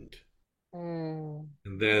enlightened. Mm,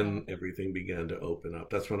 And mm, then everything began to open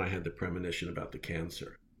up. That's when I had the premonition about the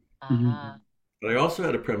cancer. Mhm. ah. But I also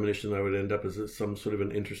had a premonition I would end up as some sort of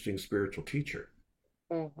an interesting spiritual teacher.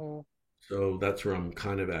 Mm-hmm. So that's where I'm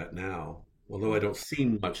kind of at now. Although I don't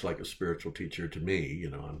seem much like a spiritual teacher to me,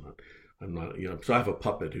 I'm not, so I have a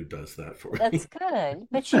puppet who does that for That's me. good.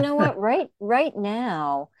 But you know what? Right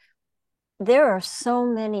now, there are so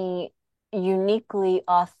many uniquely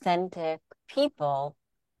authentic people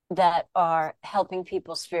that are helping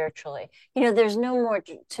people spiritually. There's no more,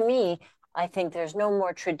 to me, I think there's no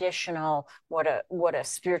more traditional what a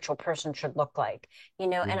spiritual person should look like.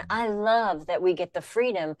 And Mm. I love that we get the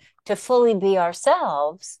freedom to fully be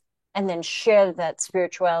ourselves and then share that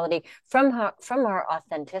spirituality from our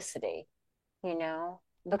authenticity, you know,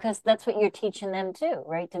 because that's what you're teaching them too,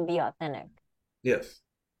 right? To be authentic. Yes.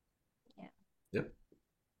 Yeah. Yep.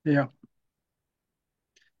 Yeah.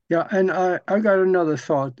 Yeah. And I got another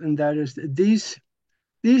thought, and that is these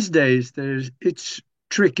days it's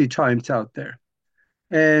tricky times out there.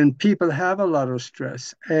 And people have a lot of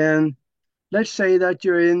stress. And let's say that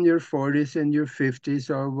you're in your 40s and your 50s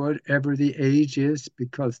or whatever the age is,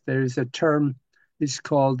 because there is a term, it's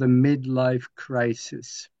called the midlife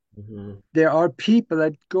crisis. Hmm. There are people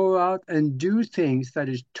that go out and do things that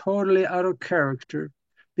is totally out of character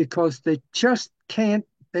because they just can't,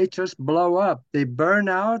 they just blow up. They burn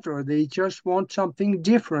out or they just want something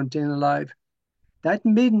different in life. That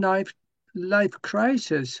midlife life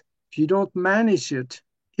crisis, if you don't manage it,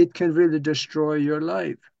 it can really destroy your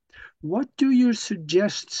life. What do you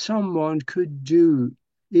suggest someone could do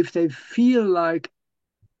if they feel like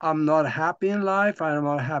I'm not happy in life, I'm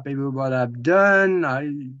not happy with what I've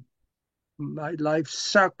done, my life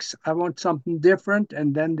sucks, I want something different,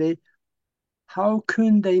 and then how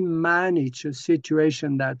can they manage a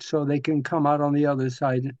situation that so they can come out on the other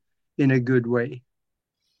side in a good way?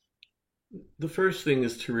 The first thing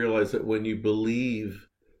is to realize that when you believe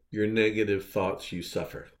your negative thoughts, you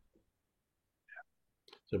suffer.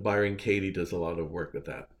 So Byron Katie does a lot of work with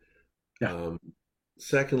that. Yeah. Um,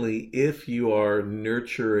 Secondly, if you are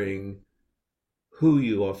nurturing who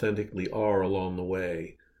you authentically are along the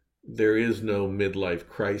way, there is no midlife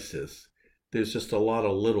crisis. There's just a lot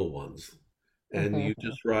of little ones, and you Mm-hmm.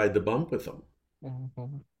 just ride the bump with them.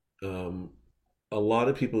 Mm-hmm. Um, a lot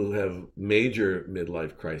of people who have major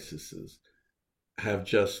midlife crises have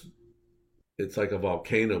just, it's like a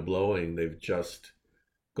volcano blowing. They've just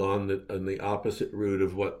gone on the opposite route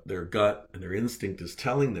of what their gut and their instinct is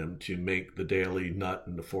telling them to make the daily nut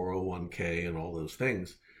and the 401k and all those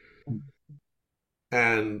things.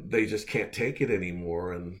 And they just can't take it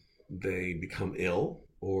anymore, and they become ill,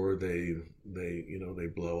 or they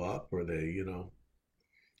blow up, or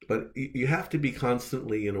but you have to be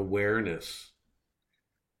constantly in awareness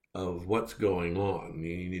of what's going on.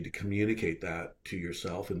 You need to communicate that to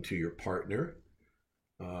yourself and to your partner,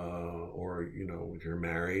 or if you're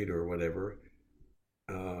married or whatever.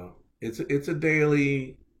 It's a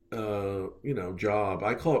daily job.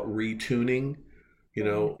 I call it retuning.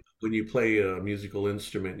 Mm-hmm. When you play a musical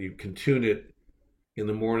instrument, you can tune it in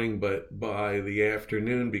the morning, but by the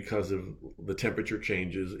afternoon, because of the temperature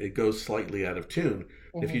changes, it goes slightly out of tune.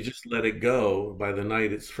 If Mm-hmm. you just let it go, by the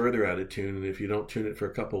night it's further out of tune. And if you don't tune it for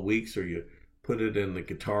a couple of weeks, or you put it in the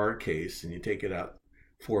guitar case and you take it out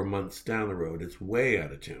 4 months down the road, it's way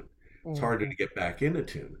out of tune. It's harder Mm-hmm. to get back into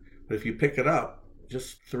tune. But if you pick it up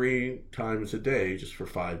just 3 times a day, just for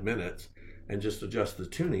 5 minutes, and just adjust the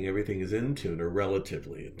tuning, everything is in tune or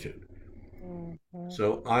relatively in tune. Mm-hmm.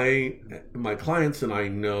 So my clients and I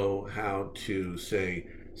know how to say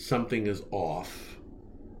something is off,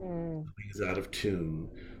 Mm-hmm. something is out of tune.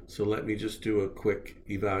 So let me just do a quick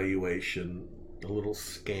evaluation, a little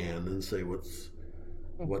scan, and say what's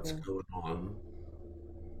Mm-hmm. going on.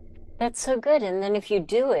 That's so good. And then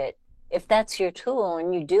if that's your tool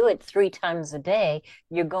and you do it 3 times a day,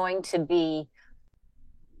 you're going to be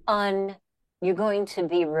un you're going to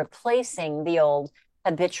be replacing the old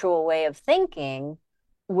habitual way of thinking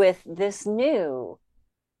with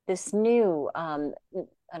this new, I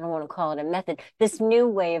don't want to call it a method, this new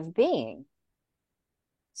way of being.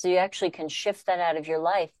 So you actually can shift that out of your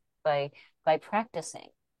life by practicing.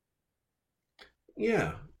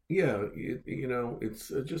 Yeah, yeah. It's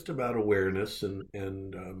just about awareness and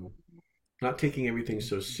not taking everything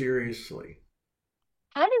so seriously.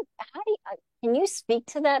 Can you speak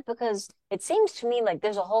to that? Because it seems to me like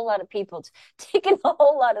there's a whole lot of people taking a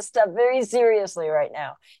whole lot of stuff very seriously right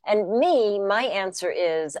now. And me, my answer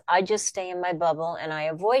is I just stay in my bubble and I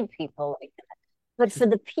avoid people like that. But for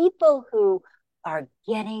the people who are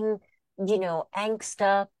getting, angst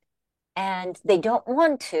up and they don't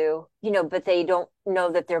want to, but they don't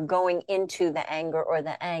know that they're going into the anger or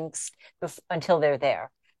the angst until they're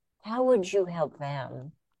there, how would you help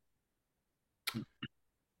them?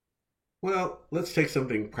 Well, let's take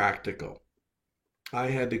something practical. I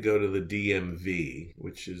had to go to the DMV,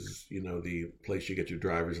 which is, the place you get your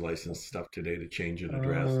driver's license stuff today to change an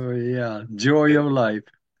address. Oh, yeah. Joy And of life.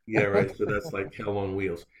 yeah, right. So that's like hell on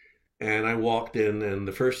wheels. And I walked in, and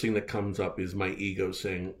the first thing that comes up is my ego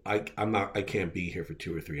saying, I can't be here for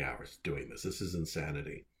 2 or 3 hours doing this. This is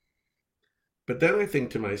insanity. But then I think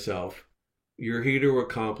to myself, you're here to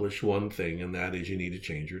accomplish one thing, and that is you need to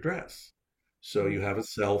change your dress. So you have a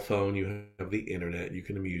cell phone, you have the internet, you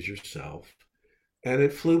can amuse yourself, and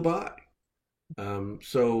it flew by.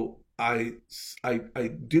 So I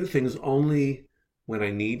do things only when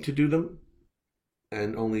I need to do them,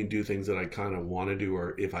 and only do things that I kind of want to do,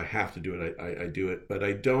 or if I have to do it, I do it. But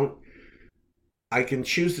I don't. I can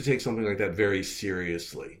choose to take something like that very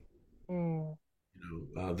seriously. Mm,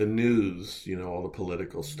 The news, all the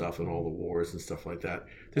political stuff and all the wars and stuff like that.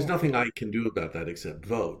 There's mhm. nothing I can do about that except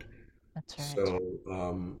vote. That's right. So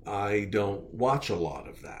I don't watch a lot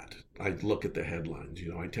of that. I look at the headlines.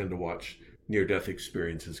 I tend to watch near-death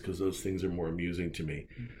experiences because those things are more amusing to me.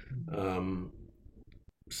 Um,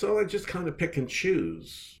 so I just kind of pick and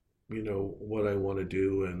choose, what I want to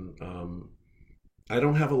do, and I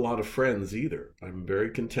don't have a lot of friends either. I'm very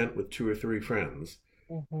content with 2 or 3 friends.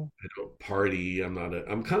 Hmm. I don't party.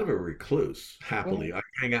 I'm kind of a recluse, Yeah. happily. I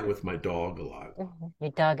hang out with my dog a lot.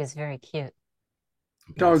 Your dog is very cute.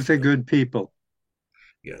 Dogs are Boston. good people.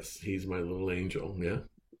 Yes, he's my little angel. Yeah.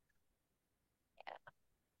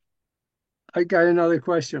 I got another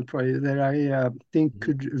question for you that I think Mhm.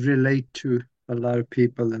 could relate to a lot of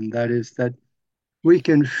people, and that is that we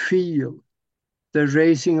can feel the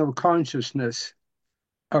raising of consciousness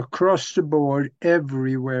across the board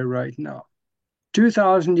everywhere right now.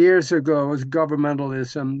 2,000 years ago was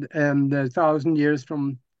governmentalism, and 1,000 years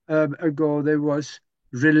from ago there was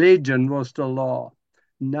religion was the law.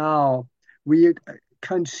 Now we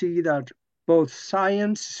can see that both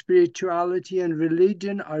science, spirituality, and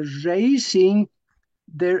religion are raising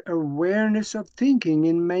their awareness of thinking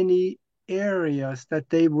in many areas that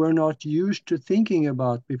they were not used to thinking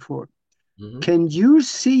about before. Mhm. Can you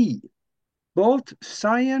see both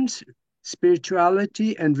science,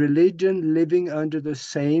 spirituality, and religion living under the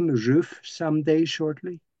same roof someday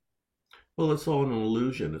shortly? Well, it's all an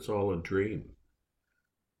illusion. It's all a dream.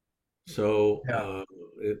 So, Yeah,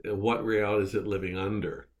 what reality is it living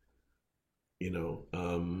under?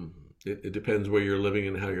 It depends where you're living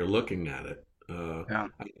and how you're looking at it. yeah.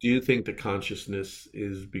 I do think the consciousness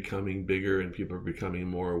is becoming bigger and people are becoming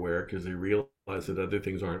more aware because they realize that other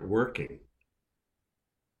things aren't working.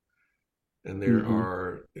 And there Hmm.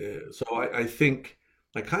 are, so I think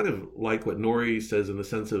I kind of like what Nori says in the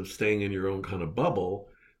sense of staying in your own kind of bubble,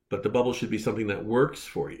 but the bubble should be something that works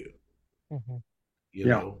for you, Hmm. you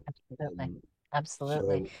Yeah. know? Absolutely. Um,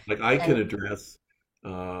 Absolutely. So, like, I can And address,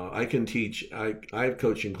 I can teach. I have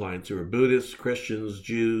coaching clients who are Buddhists, Christians,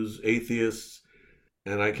 Jews, atheists,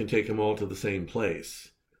 and I can take them all to the same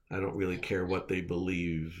place. I don't really care what they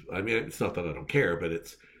believe. I mean, it's not that I don't care,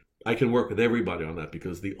 but I can work with everybody on that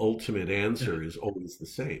because the ultimate Yeah. answer is always the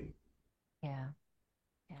same. yeah,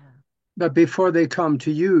 yeah. But before they come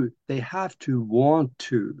to you, they have to want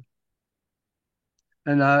to.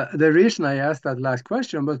 And the reason I asked that last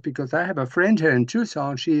question was because I have a friend here in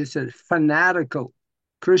Tucson. She is a fanatical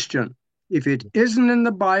Christian. If it isn't in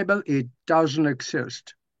the Bible, it doesn't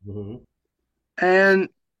exist. Hmm. And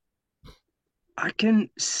I can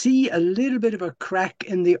see a little bit of a crack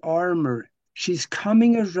in the armor. She's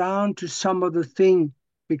coming around to some of the thing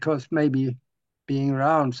because maybe being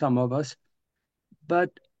around some of us,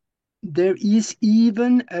 but there is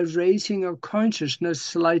even a raising of consciousness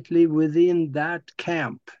slightly within that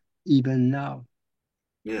camp, even now.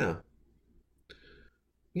 Yeah,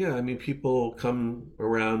 yeah. I mean, people come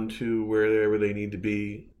around to wherever they need to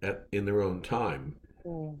be at in their own time.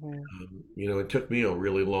 Hmm. It took me a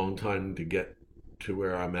really long time to get to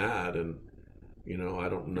where I'm at, and I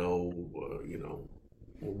don't know,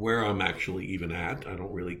 where I'm actually even at. I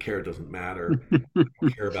don't really care. It doesn't matter. I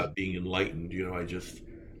don't care about being enlightened. I just,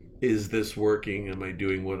 is this working? Am I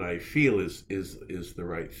doing what I feel is the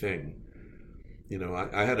right thing?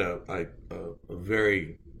 I had a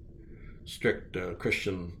very strict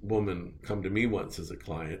Christian woman come to me once as a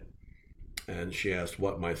client, and she asked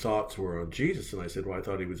what my thoughts were on Jesus, and I said, well, I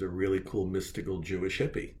thought he was a really cool mystical Jewish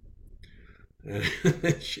hippie. And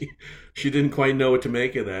she didn't quite know what to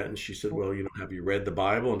make of that, and she said, well, have you read the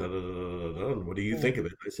Bible, and da, da, da, da, da, and what do you think of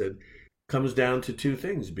it? I said, comes down to two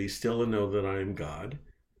things: be still and know that I am God,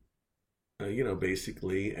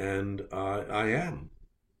 basically, and I am.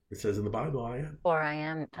 It says in the Bible, I am. Or I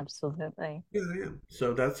am, absolutely. Yeah, I am.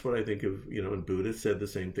 So that's what I think of, and Buddha said the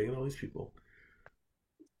same thing, and all these people.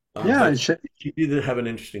 Yeah, But she did have an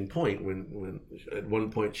interesting point when at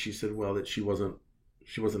one point she said, well, that she wasn't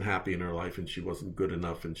happy in her life, and she wasn't good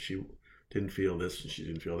enough, and she didn't feel this and she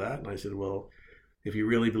didn't feel that. And I said, well, if you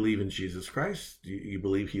really believe in Jesus Christ, do you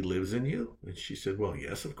believe he lives in you? And she said, well,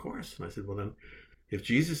 yes, of course. And I said, well, then if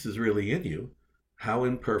Jesus is really in you, how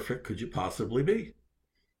imperfect could you possibly be?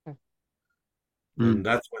 mm, And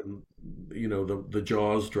that's when, the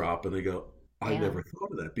jaws drop and they go, I Yeah, never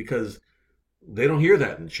thought of that, because they don't hear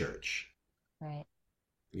that in church. right.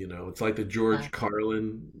 It's like the George Exactly.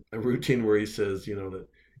 Carlin routine where he says, that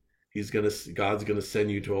God's gonna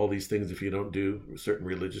send you to all these things. If you don't do certain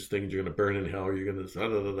religious things, you're gonna burn in hell, or you're gonna da,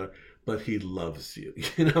 da, da, da. But he loves you,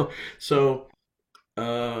 So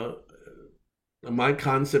uh, my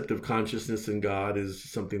concept of consciousness and God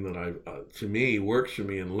is something that to me, works for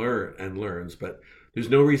me and learns. But there's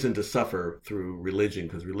no reason to suffer through religion,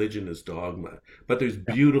 because religion is dogma. But there's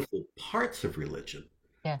yeah, beautiful parts of religion,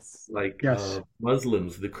 Yes. like yes.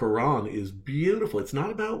 Muslims. The Quran is beautiful. It's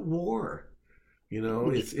not about war.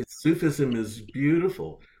 It's Sufism is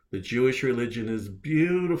beautiful. The Jewish religion is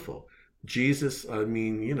beautiful. Jesus, I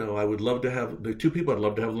mean, I would love to have the two people I'd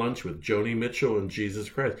love to have lunch with, Joni Mitchell and Jesus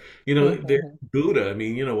Christ. They're Mhm. Buddha. I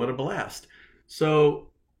mean, what a blast.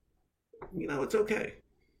 So, it's okay.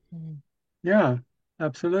 Mhm. Yeah,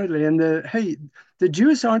 absolutely. And the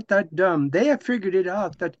Jews aren't that dumb. They have figured it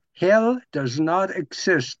out that hell does not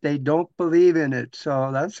exist. They don't believe in it.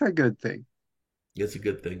 So that's a good thing. It's a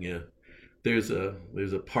good thing, yeah. There's a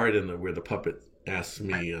part in there where the puppet asks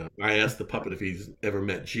me. I asked the puppet if he's ever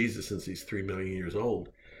met Jesus since he's 3 million years old,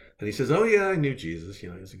 and he says, "Oh yeah, I knew Jesus.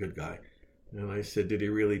 He's a good guy." And I said, "Did he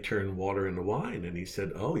really turn water into wine?" And he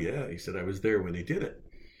said, "Oh yeah." He said, "I was there when he did it."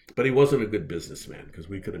 But he wasn't a good businessman, because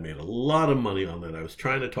we could have made a lot of money on that. I was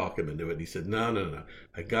trying to talk him into it, and he said, "No, no, no.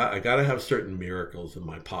 I got to have certain miracles in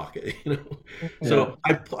my pocket." Yeah, So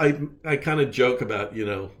I kind of joke about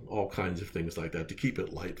all kinds of things like that to keep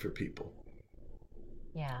it light for people.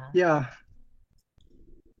 Yeah. yeah.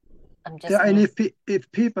 I'm Yeah, just and listening.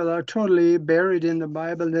 if people are totally buried in the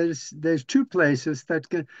Bible, there's two places that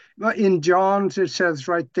can. Well, in John's it says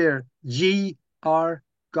right there, "Ye are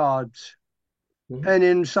gods," Mhm. and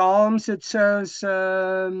in Psalms it says,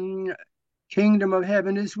 "Kingdom of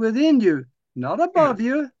heaven is within you, not Yeah, above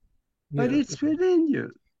you, but yeah, it's within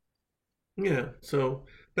you." yeah. So,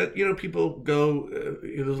 but people go.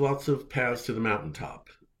 There's lots of paths to the mountaintop.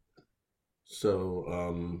 So,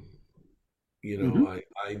 Hmm.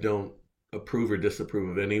 I don't approve or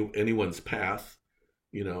disapprove of anyone's path.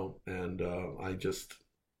 And I just,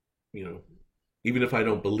 you know, even if I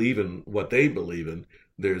don't believe in what they believe in,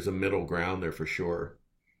 there's a middle ground there for sure.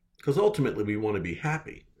 Because ultimately, we want to be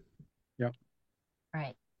happy. Yeah.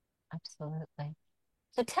 Right. Absolutely.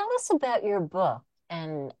 So tell us about your book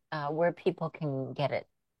and where people can get it,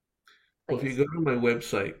 Well, if you please. go to my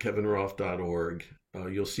website, kevinroth.org,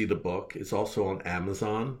 you'll see the book. It's also on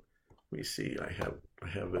Amazon. Let me see. I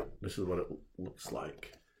have it. This is what it looks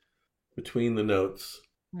like. Between the notes,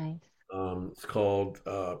 Nice. it's called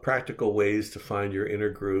 "Practical Ways to Find Your Inner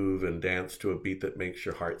Groove and Dance to a Beat That Makes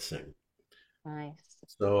Your Heart Sing." Nice.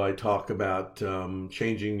 So I talk about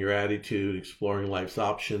changing your attitude, exploring life's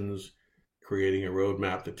options, creating a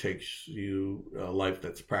roadmap that takes you a life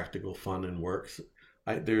that's practical, fun, and works.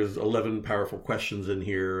 There's 11 powerful questions in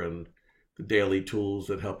here, and the daily tools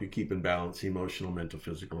that help you keep in balance: emotional, mental,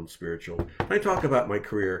 physical, and spiritual. I talk about my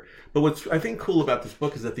career. But what's I think cool about this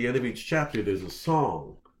book is at the end of each chapter, there's a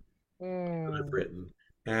song that I've Mm. written.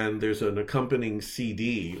 And there's an accompanying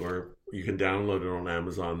CD, or you can download it on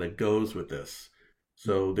Amazon, that goes with this.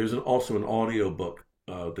 So there's also an audio book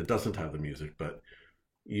that doesn't have the music, but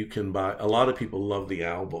you can buy. A lot of people love the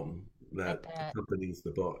album I that bet. accompanies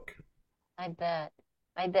the book. I bet.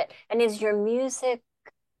 I bet. And is your music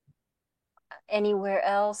anywhere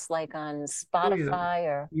else, like on Oh yeah, Spotify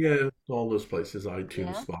or yeah, all those places, iTunes,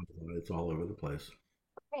 yeah? Spotify, it's all over the place.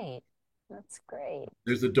 Great. That's great.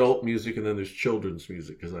 There's adult music and then there's children's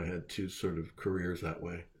music because I had two sort of careers that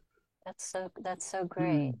way. That's so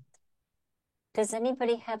great. Hmm. Does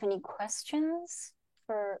anybody have any questions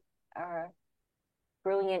for our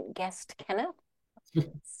brilliant guest, Kenneth? Let's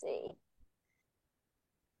see.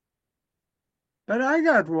 But I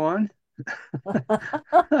got one.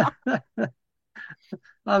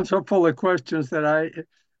 I'm so full of questions that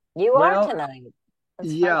You are well, tonight. That's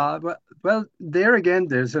funny. yeah, but well, there again,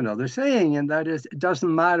 there's another saying, and that is, it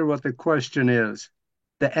doesn't matter what the question is.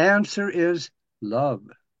 The answer is love.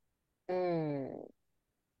 Mm.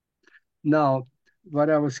 Now, what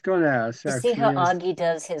I was going to ask You see how actually is, Augie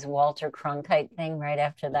does his Walter Cronkite thing right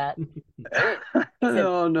after that? He said,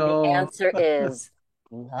 no, the no, answer is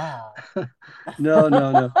love. no,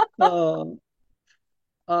 no, no.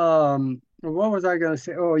 What was I going to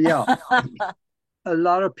say? Oh, yeah. A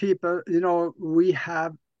lot of people,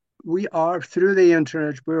 we are through the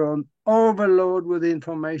internet, we're on overload with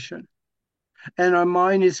information, and our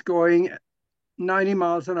mind is going 90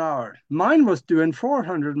 miles an hour. Mine was doing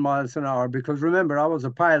 400 miles an hour because remember, I was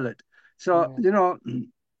a pilot. So, Mm.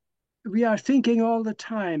 we are thinking all the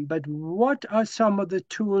time, but what are some of the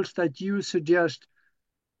tools that you suggest?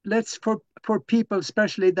 Let's for people,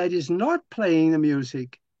 especially that is not playing the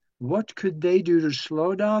music, what could they do to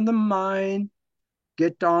slow down the mind,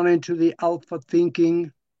 get down into the alpha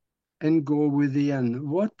thinking, and go within?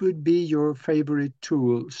 What would be your favorite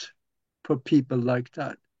tools for people like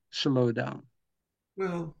that? Slow down.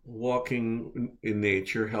 Well, walking in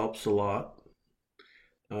nature helps a lot.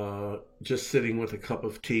 Just sitting with a cup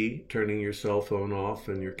of tea, turning your cell phone off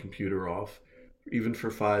and your computer off, even for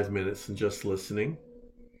 5 minutes, and just listening.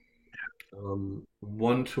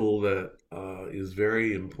 One tool that is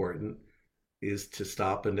very important is to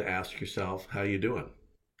stop and to ask yourself, "How you doing?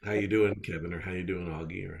 How you doing, Kevin? Or how you doing,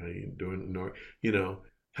 Augie? Or how you doing, Nor? You know,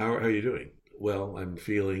 how are you doing? Well, I'm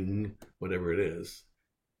feeling whatever it is.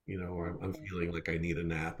 Or I'm feeling like I need a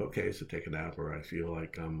nap. Okay, so take a nap. Or I feel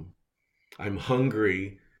like I'm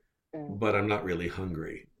hungry, Mm. but I'm not really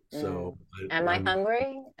hungry. So Mm. Am I I'm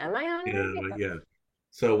hungry? Am I yeah, hungry? yeah.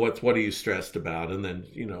 So what are you stressed about? And then,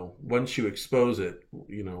 once you expose it,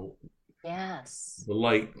 Yes. the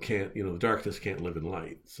light can't, the darkness can't live in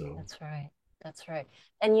light. So That's right. That's right.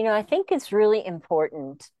 And I think it's really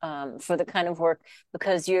important for the kind of work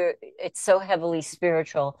because it's so heavily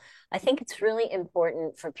spiritual. I think it's really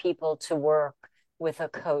important for people to work with a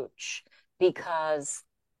coach because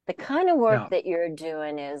the kind of work Yeah. that you're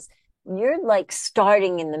doing is you're like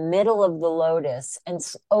starting in the middle of the lotus and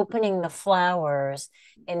opening the flowers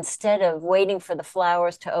instead of waiting for the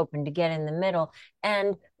flowers to open to get in the middle.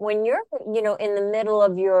 And when you're, in the middle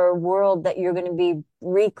of your world that you're going to be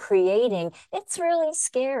recreating, it's really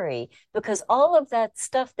scary because all of that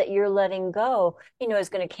stuff that you're letting go, is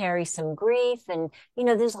going to carry some grief. And,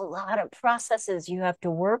 there's a lot of processes you have to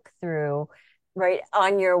work through right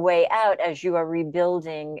on your way out as you are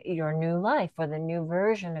rebuilding your new life or the new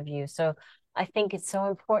version of you. So I think it's so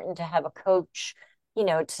important to have a coach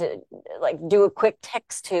to like do a quick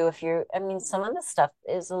text to if I mean, some of the stuff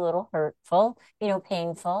is a little hurtful,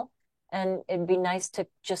 painful. And it'd be nice to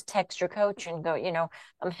just text your coach and go,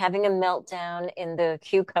 I'm having a meltdown in the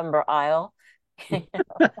cucumber aisle. yeah,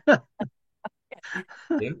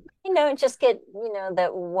 Just get,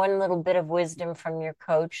 that one little bit of wisdom from your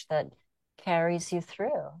coach that carries you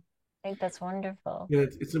through. I think that's wonderful. yeah,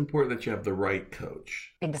 it's important that you have the right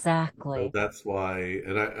coach. So Exactly. that's why,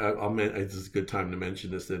 and this is a good time to mention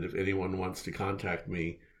this, that if anyone wants to contact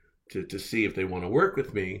me to see if they want to work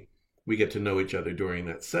with me, we get to know each other during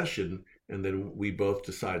that session, and then we both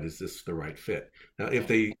decide, is this the right fit? Now, if Yeah.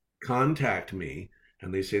 they contact me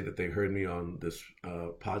and they say that they heard me on this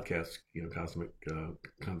podcast, Cosmic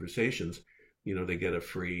Conversations, they get a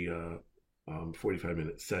free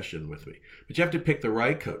 45-minute session with me. But you have to pick the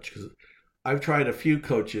right coach because I've tried a few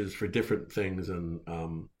coaches for different things, and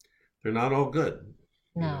they're not all good,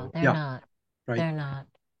 you No, know. they're Yeah. not. Right. They're not.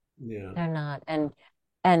 Yeah. They're not.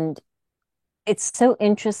 And it's so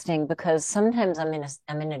interesting because sometimes I'm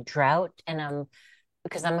in a drought and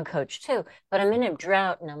because I'm a coach too, but I'm in a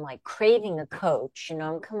drought and I'm like craving a coach,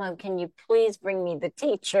 come on, can you please bring me the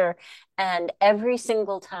teacher? And every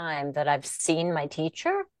single time that I've seen my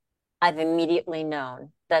teacher, I've immediately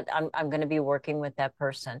known that I'm going to be working with that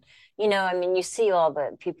person. I mean, you see all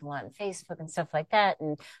the people on Facebook and stuff like that,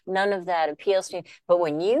 and none of that appeals to me. But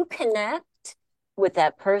when you connect with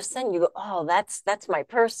that person, you go, "Oh, that's my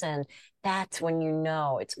person." That's when you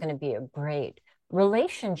know it's going to be a great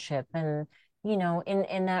relationship. And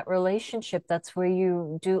in that relationship, that's where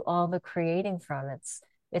you do all the creating from.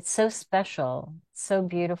 It's so special, so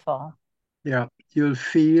beautiful. Yeah, you'll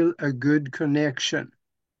feel a good connection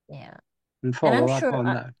Yeah. and And I'm follow up sure on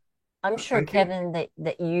that. I'm sure, I think, Kevin,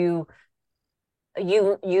 that you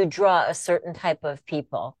draw a certain type of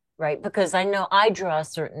people, right? Because I know I draw a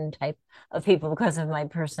certain type of people because of my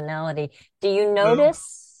personality. Do you well,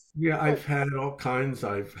 notice? yeah, I've had all kinds.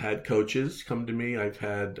 I've had coaches come to me. I've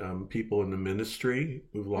had people in the ministry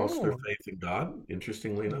who've lost their Mm, faith in God,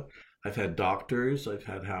 interestingly enough. I've had doctors, I've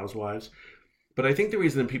had housewives. But I think the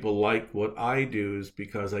reason people like what I do is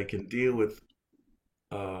because I can deal with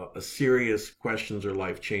a serious questions or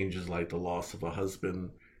life changes like the loss of a husband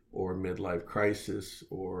or midlife crisis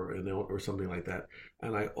or or something like that,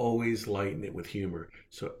 and I always lighten it with humor.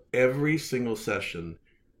 So every single session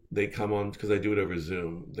they come on, because I do it over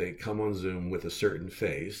Zoom, they come on Zoom with a certain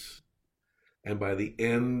face, and by the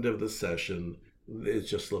end of the session it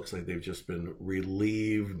just looks like they've just been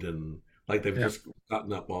relieved and like they've Yeah. just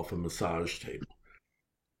gotten up off a massage table.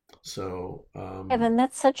 So Kevin,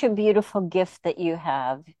 that's such a beautiful gift that you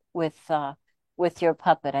have with your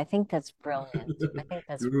puppet. I think that's brilliant. I think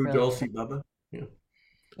that's Guru brilliant. Dulce Baba. Yeah.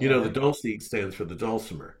 You know, the Yeah. Dulce stands for the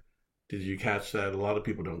dulcimer. Did you catch that? A lot of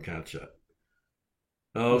people don't catch that.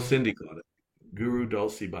 Oh, Mm. Cindy caught it. Guru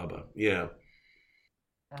Dulce Baba. Yeah,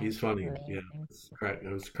 Oh, he's funny. Yeah, amazing.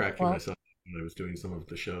 I was cracking Well, myself when I was doing some of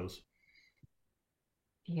the shows.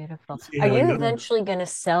 beautiful. Let's see Are how I you go. eventually going to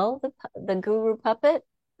sell the Guru puppet?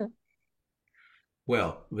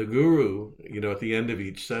 Well, the guru, at the end of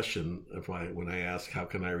each session, if I when I ask how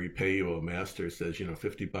can I repay you, a master says,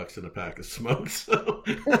 $50 and a pack of smokes. So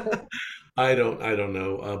I don't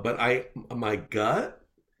know. But my gut,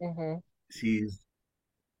 Hmm. he's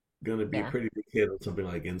going to be a Yeah. pretty big hit on something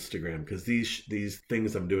like Instagram because these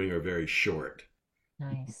things I'm doing are very short.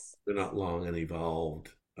 Nice. They're not long and evolved.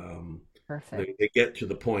 Um, Perfect. they get to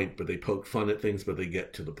the point, but they poke fun at things, but they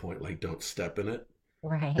get to the point. Like, don't step in it,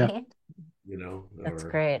 Yeah. Right. That's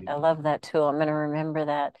or great. I love that tool. I'm going to remember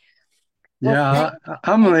that. Well, Yeah,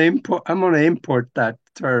 I'm gonna import that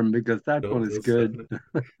term because that one is don't step good. in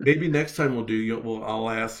it. Maybe next time I'll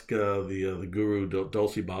ask the guru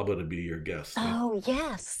Dulce Baba to be your guest. Huh? oh,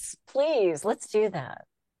 yes, please. Let's do that.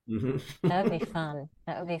 Hmm. That would be fun.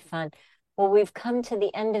 That would be fun. Well, we've come to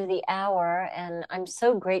the end of the hour, and I'm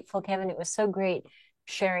so grateful, Kevin. It was so great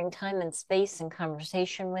sharing time and space and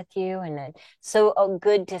conversation with you, and so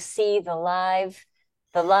good to see the live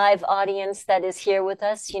audience that is here with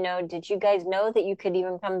us. Did you guys know that you could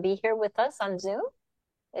even come be here with us on Zoom?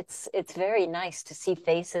 It's very nice to see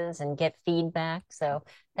faces and get feedback. So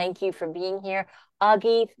thank you for being here.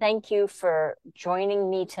 Augie, thank you for joining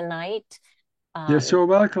me tonight. You're Um, so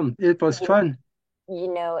welcome. It was you, fun.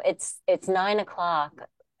 it's 9 o'clock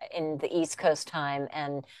in the East Coast time,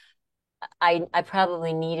 and I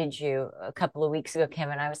probably needed you a couple of weeks ago,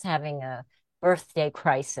 Kevin. I was having a birthday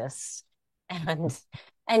crisis, and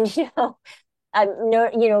and I'm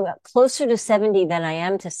no, closer to 70 than I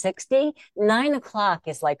am to 60. 9 o'clock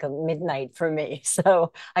is like a midnight for me.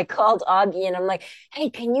 So I called Augie and I'm like, hey,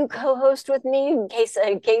 can you co-host with me in case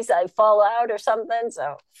I fall out or something?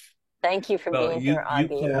 So thank you for Well, being here, you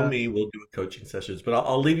Augie. call Yeah. me, we'll do a coaching sessions, but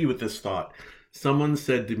I'll leave you with this thought. Someone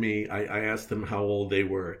said to me, I asked them how old they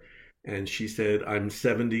were, and she said, I'm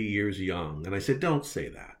 70 years young. And I said, don't say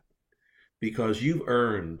that because you've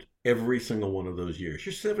earned every single one of those years.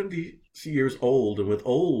 You're 70 years old, and with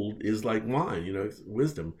old is like wine, it's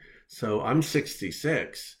wisdom. So I'm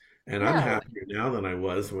 66, and I'm No, happier now than I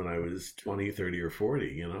was when I was 20, 30, or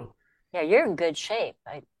 40. yeah, you're in good shape.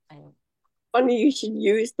 I Funny you should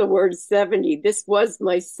use the word 70. This was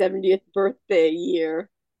my 70th birthday year,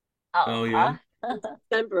 Oh, yeah? oh,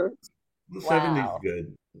 December. Well, 70 is wow.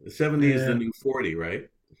 good. 70 is the Yeah. new 40, right?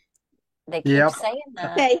 They keep Yep. saying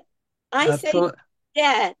that. Okay, I say Absolutely.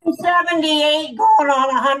 that 78 going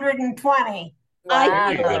on 120. I There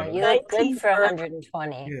say you my Wow, go. you look good 19th for birthday.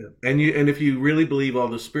 120. Yeah. And if you really believe all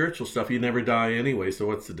the spiritual stuff, you never die anyway, so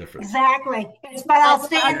what's the difference? Exactly. But I'll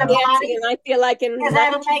stay in the Dancing, body and I feel like an because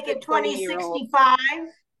that'll 19 make to it 20-year-old. 2065,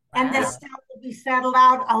 and Yeah. this Wow, stuff will be settled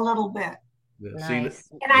out a little bit. Yeah. See, nice.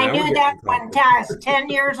 And I now we're knew that getting when talking. I was 10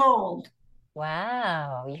 years old.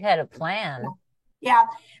 Wow, you had a plan. Yeah,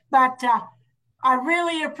 but I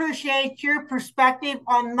really appreciate your perspective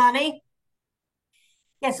on money.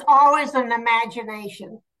 It's always an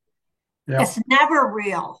imagination. Yep. It's never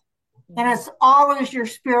real. And it's always your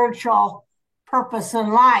spiritual purpose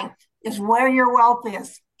in life is where your wealth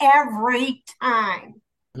is every time.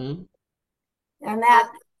 Mhm. And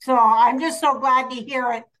so I'm just so glad to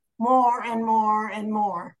hear it more and more and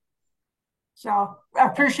more. So I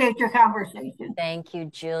appreciate your conversation. Thank you,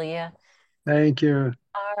 Julia. Thank you.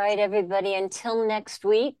 All right, everybody. Until next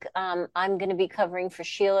week, I'm going to be covering for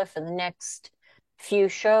Sheila for the next few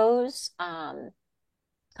shows.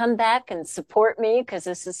 Come back and support me because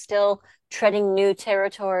this is still treading new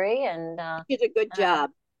territory. And You did a good job.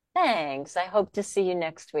 thanks. I hope to see you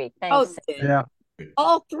next week. Oh, Thanks. did. Yeah.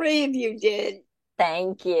 All three of you did.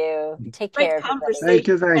 Thank you. Take Great care, everybody. conversation. Thank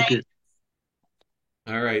you. Thank you.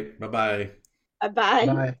 All right. Bye bye. Bye-bye.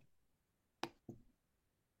 Bye.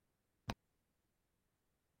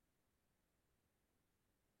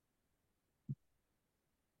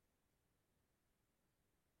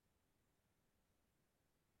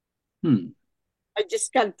 Hmm. I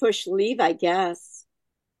just got to push leave, I guess.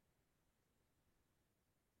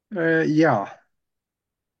 Yeah,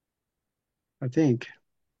 I think.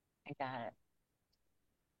 I got it.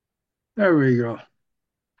 There we go.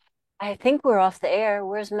 I think we're off the air.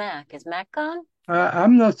 Where's Mac? Is Mac gone?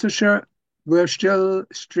 I'm not so sure. We're still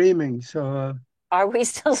streaming, so Are we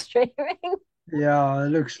still streaming? yeah, it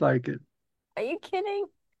looks like it. Are you kidding?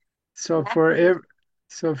 So Mac for is- ev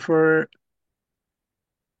so for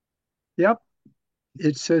yep,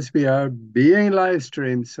 it says we are being live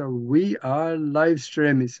streamed. So we are live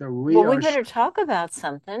streaming. So we Well, we are better talk about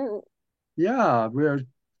something. yeah, we are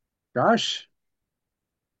gosh.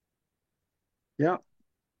 Yeah,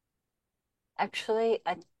 Actually,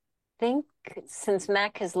 I think since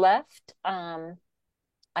Mac has left,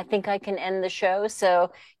 I think I can end the show.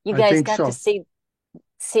 So you I guys think got to so.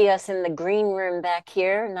 see us in the green room back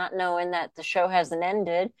here, not knowing that the show hasn't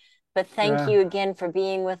ended. But thank Yeah, you again for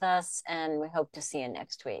being with us, and we hope to see you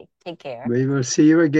next week. Take care. we will see you again.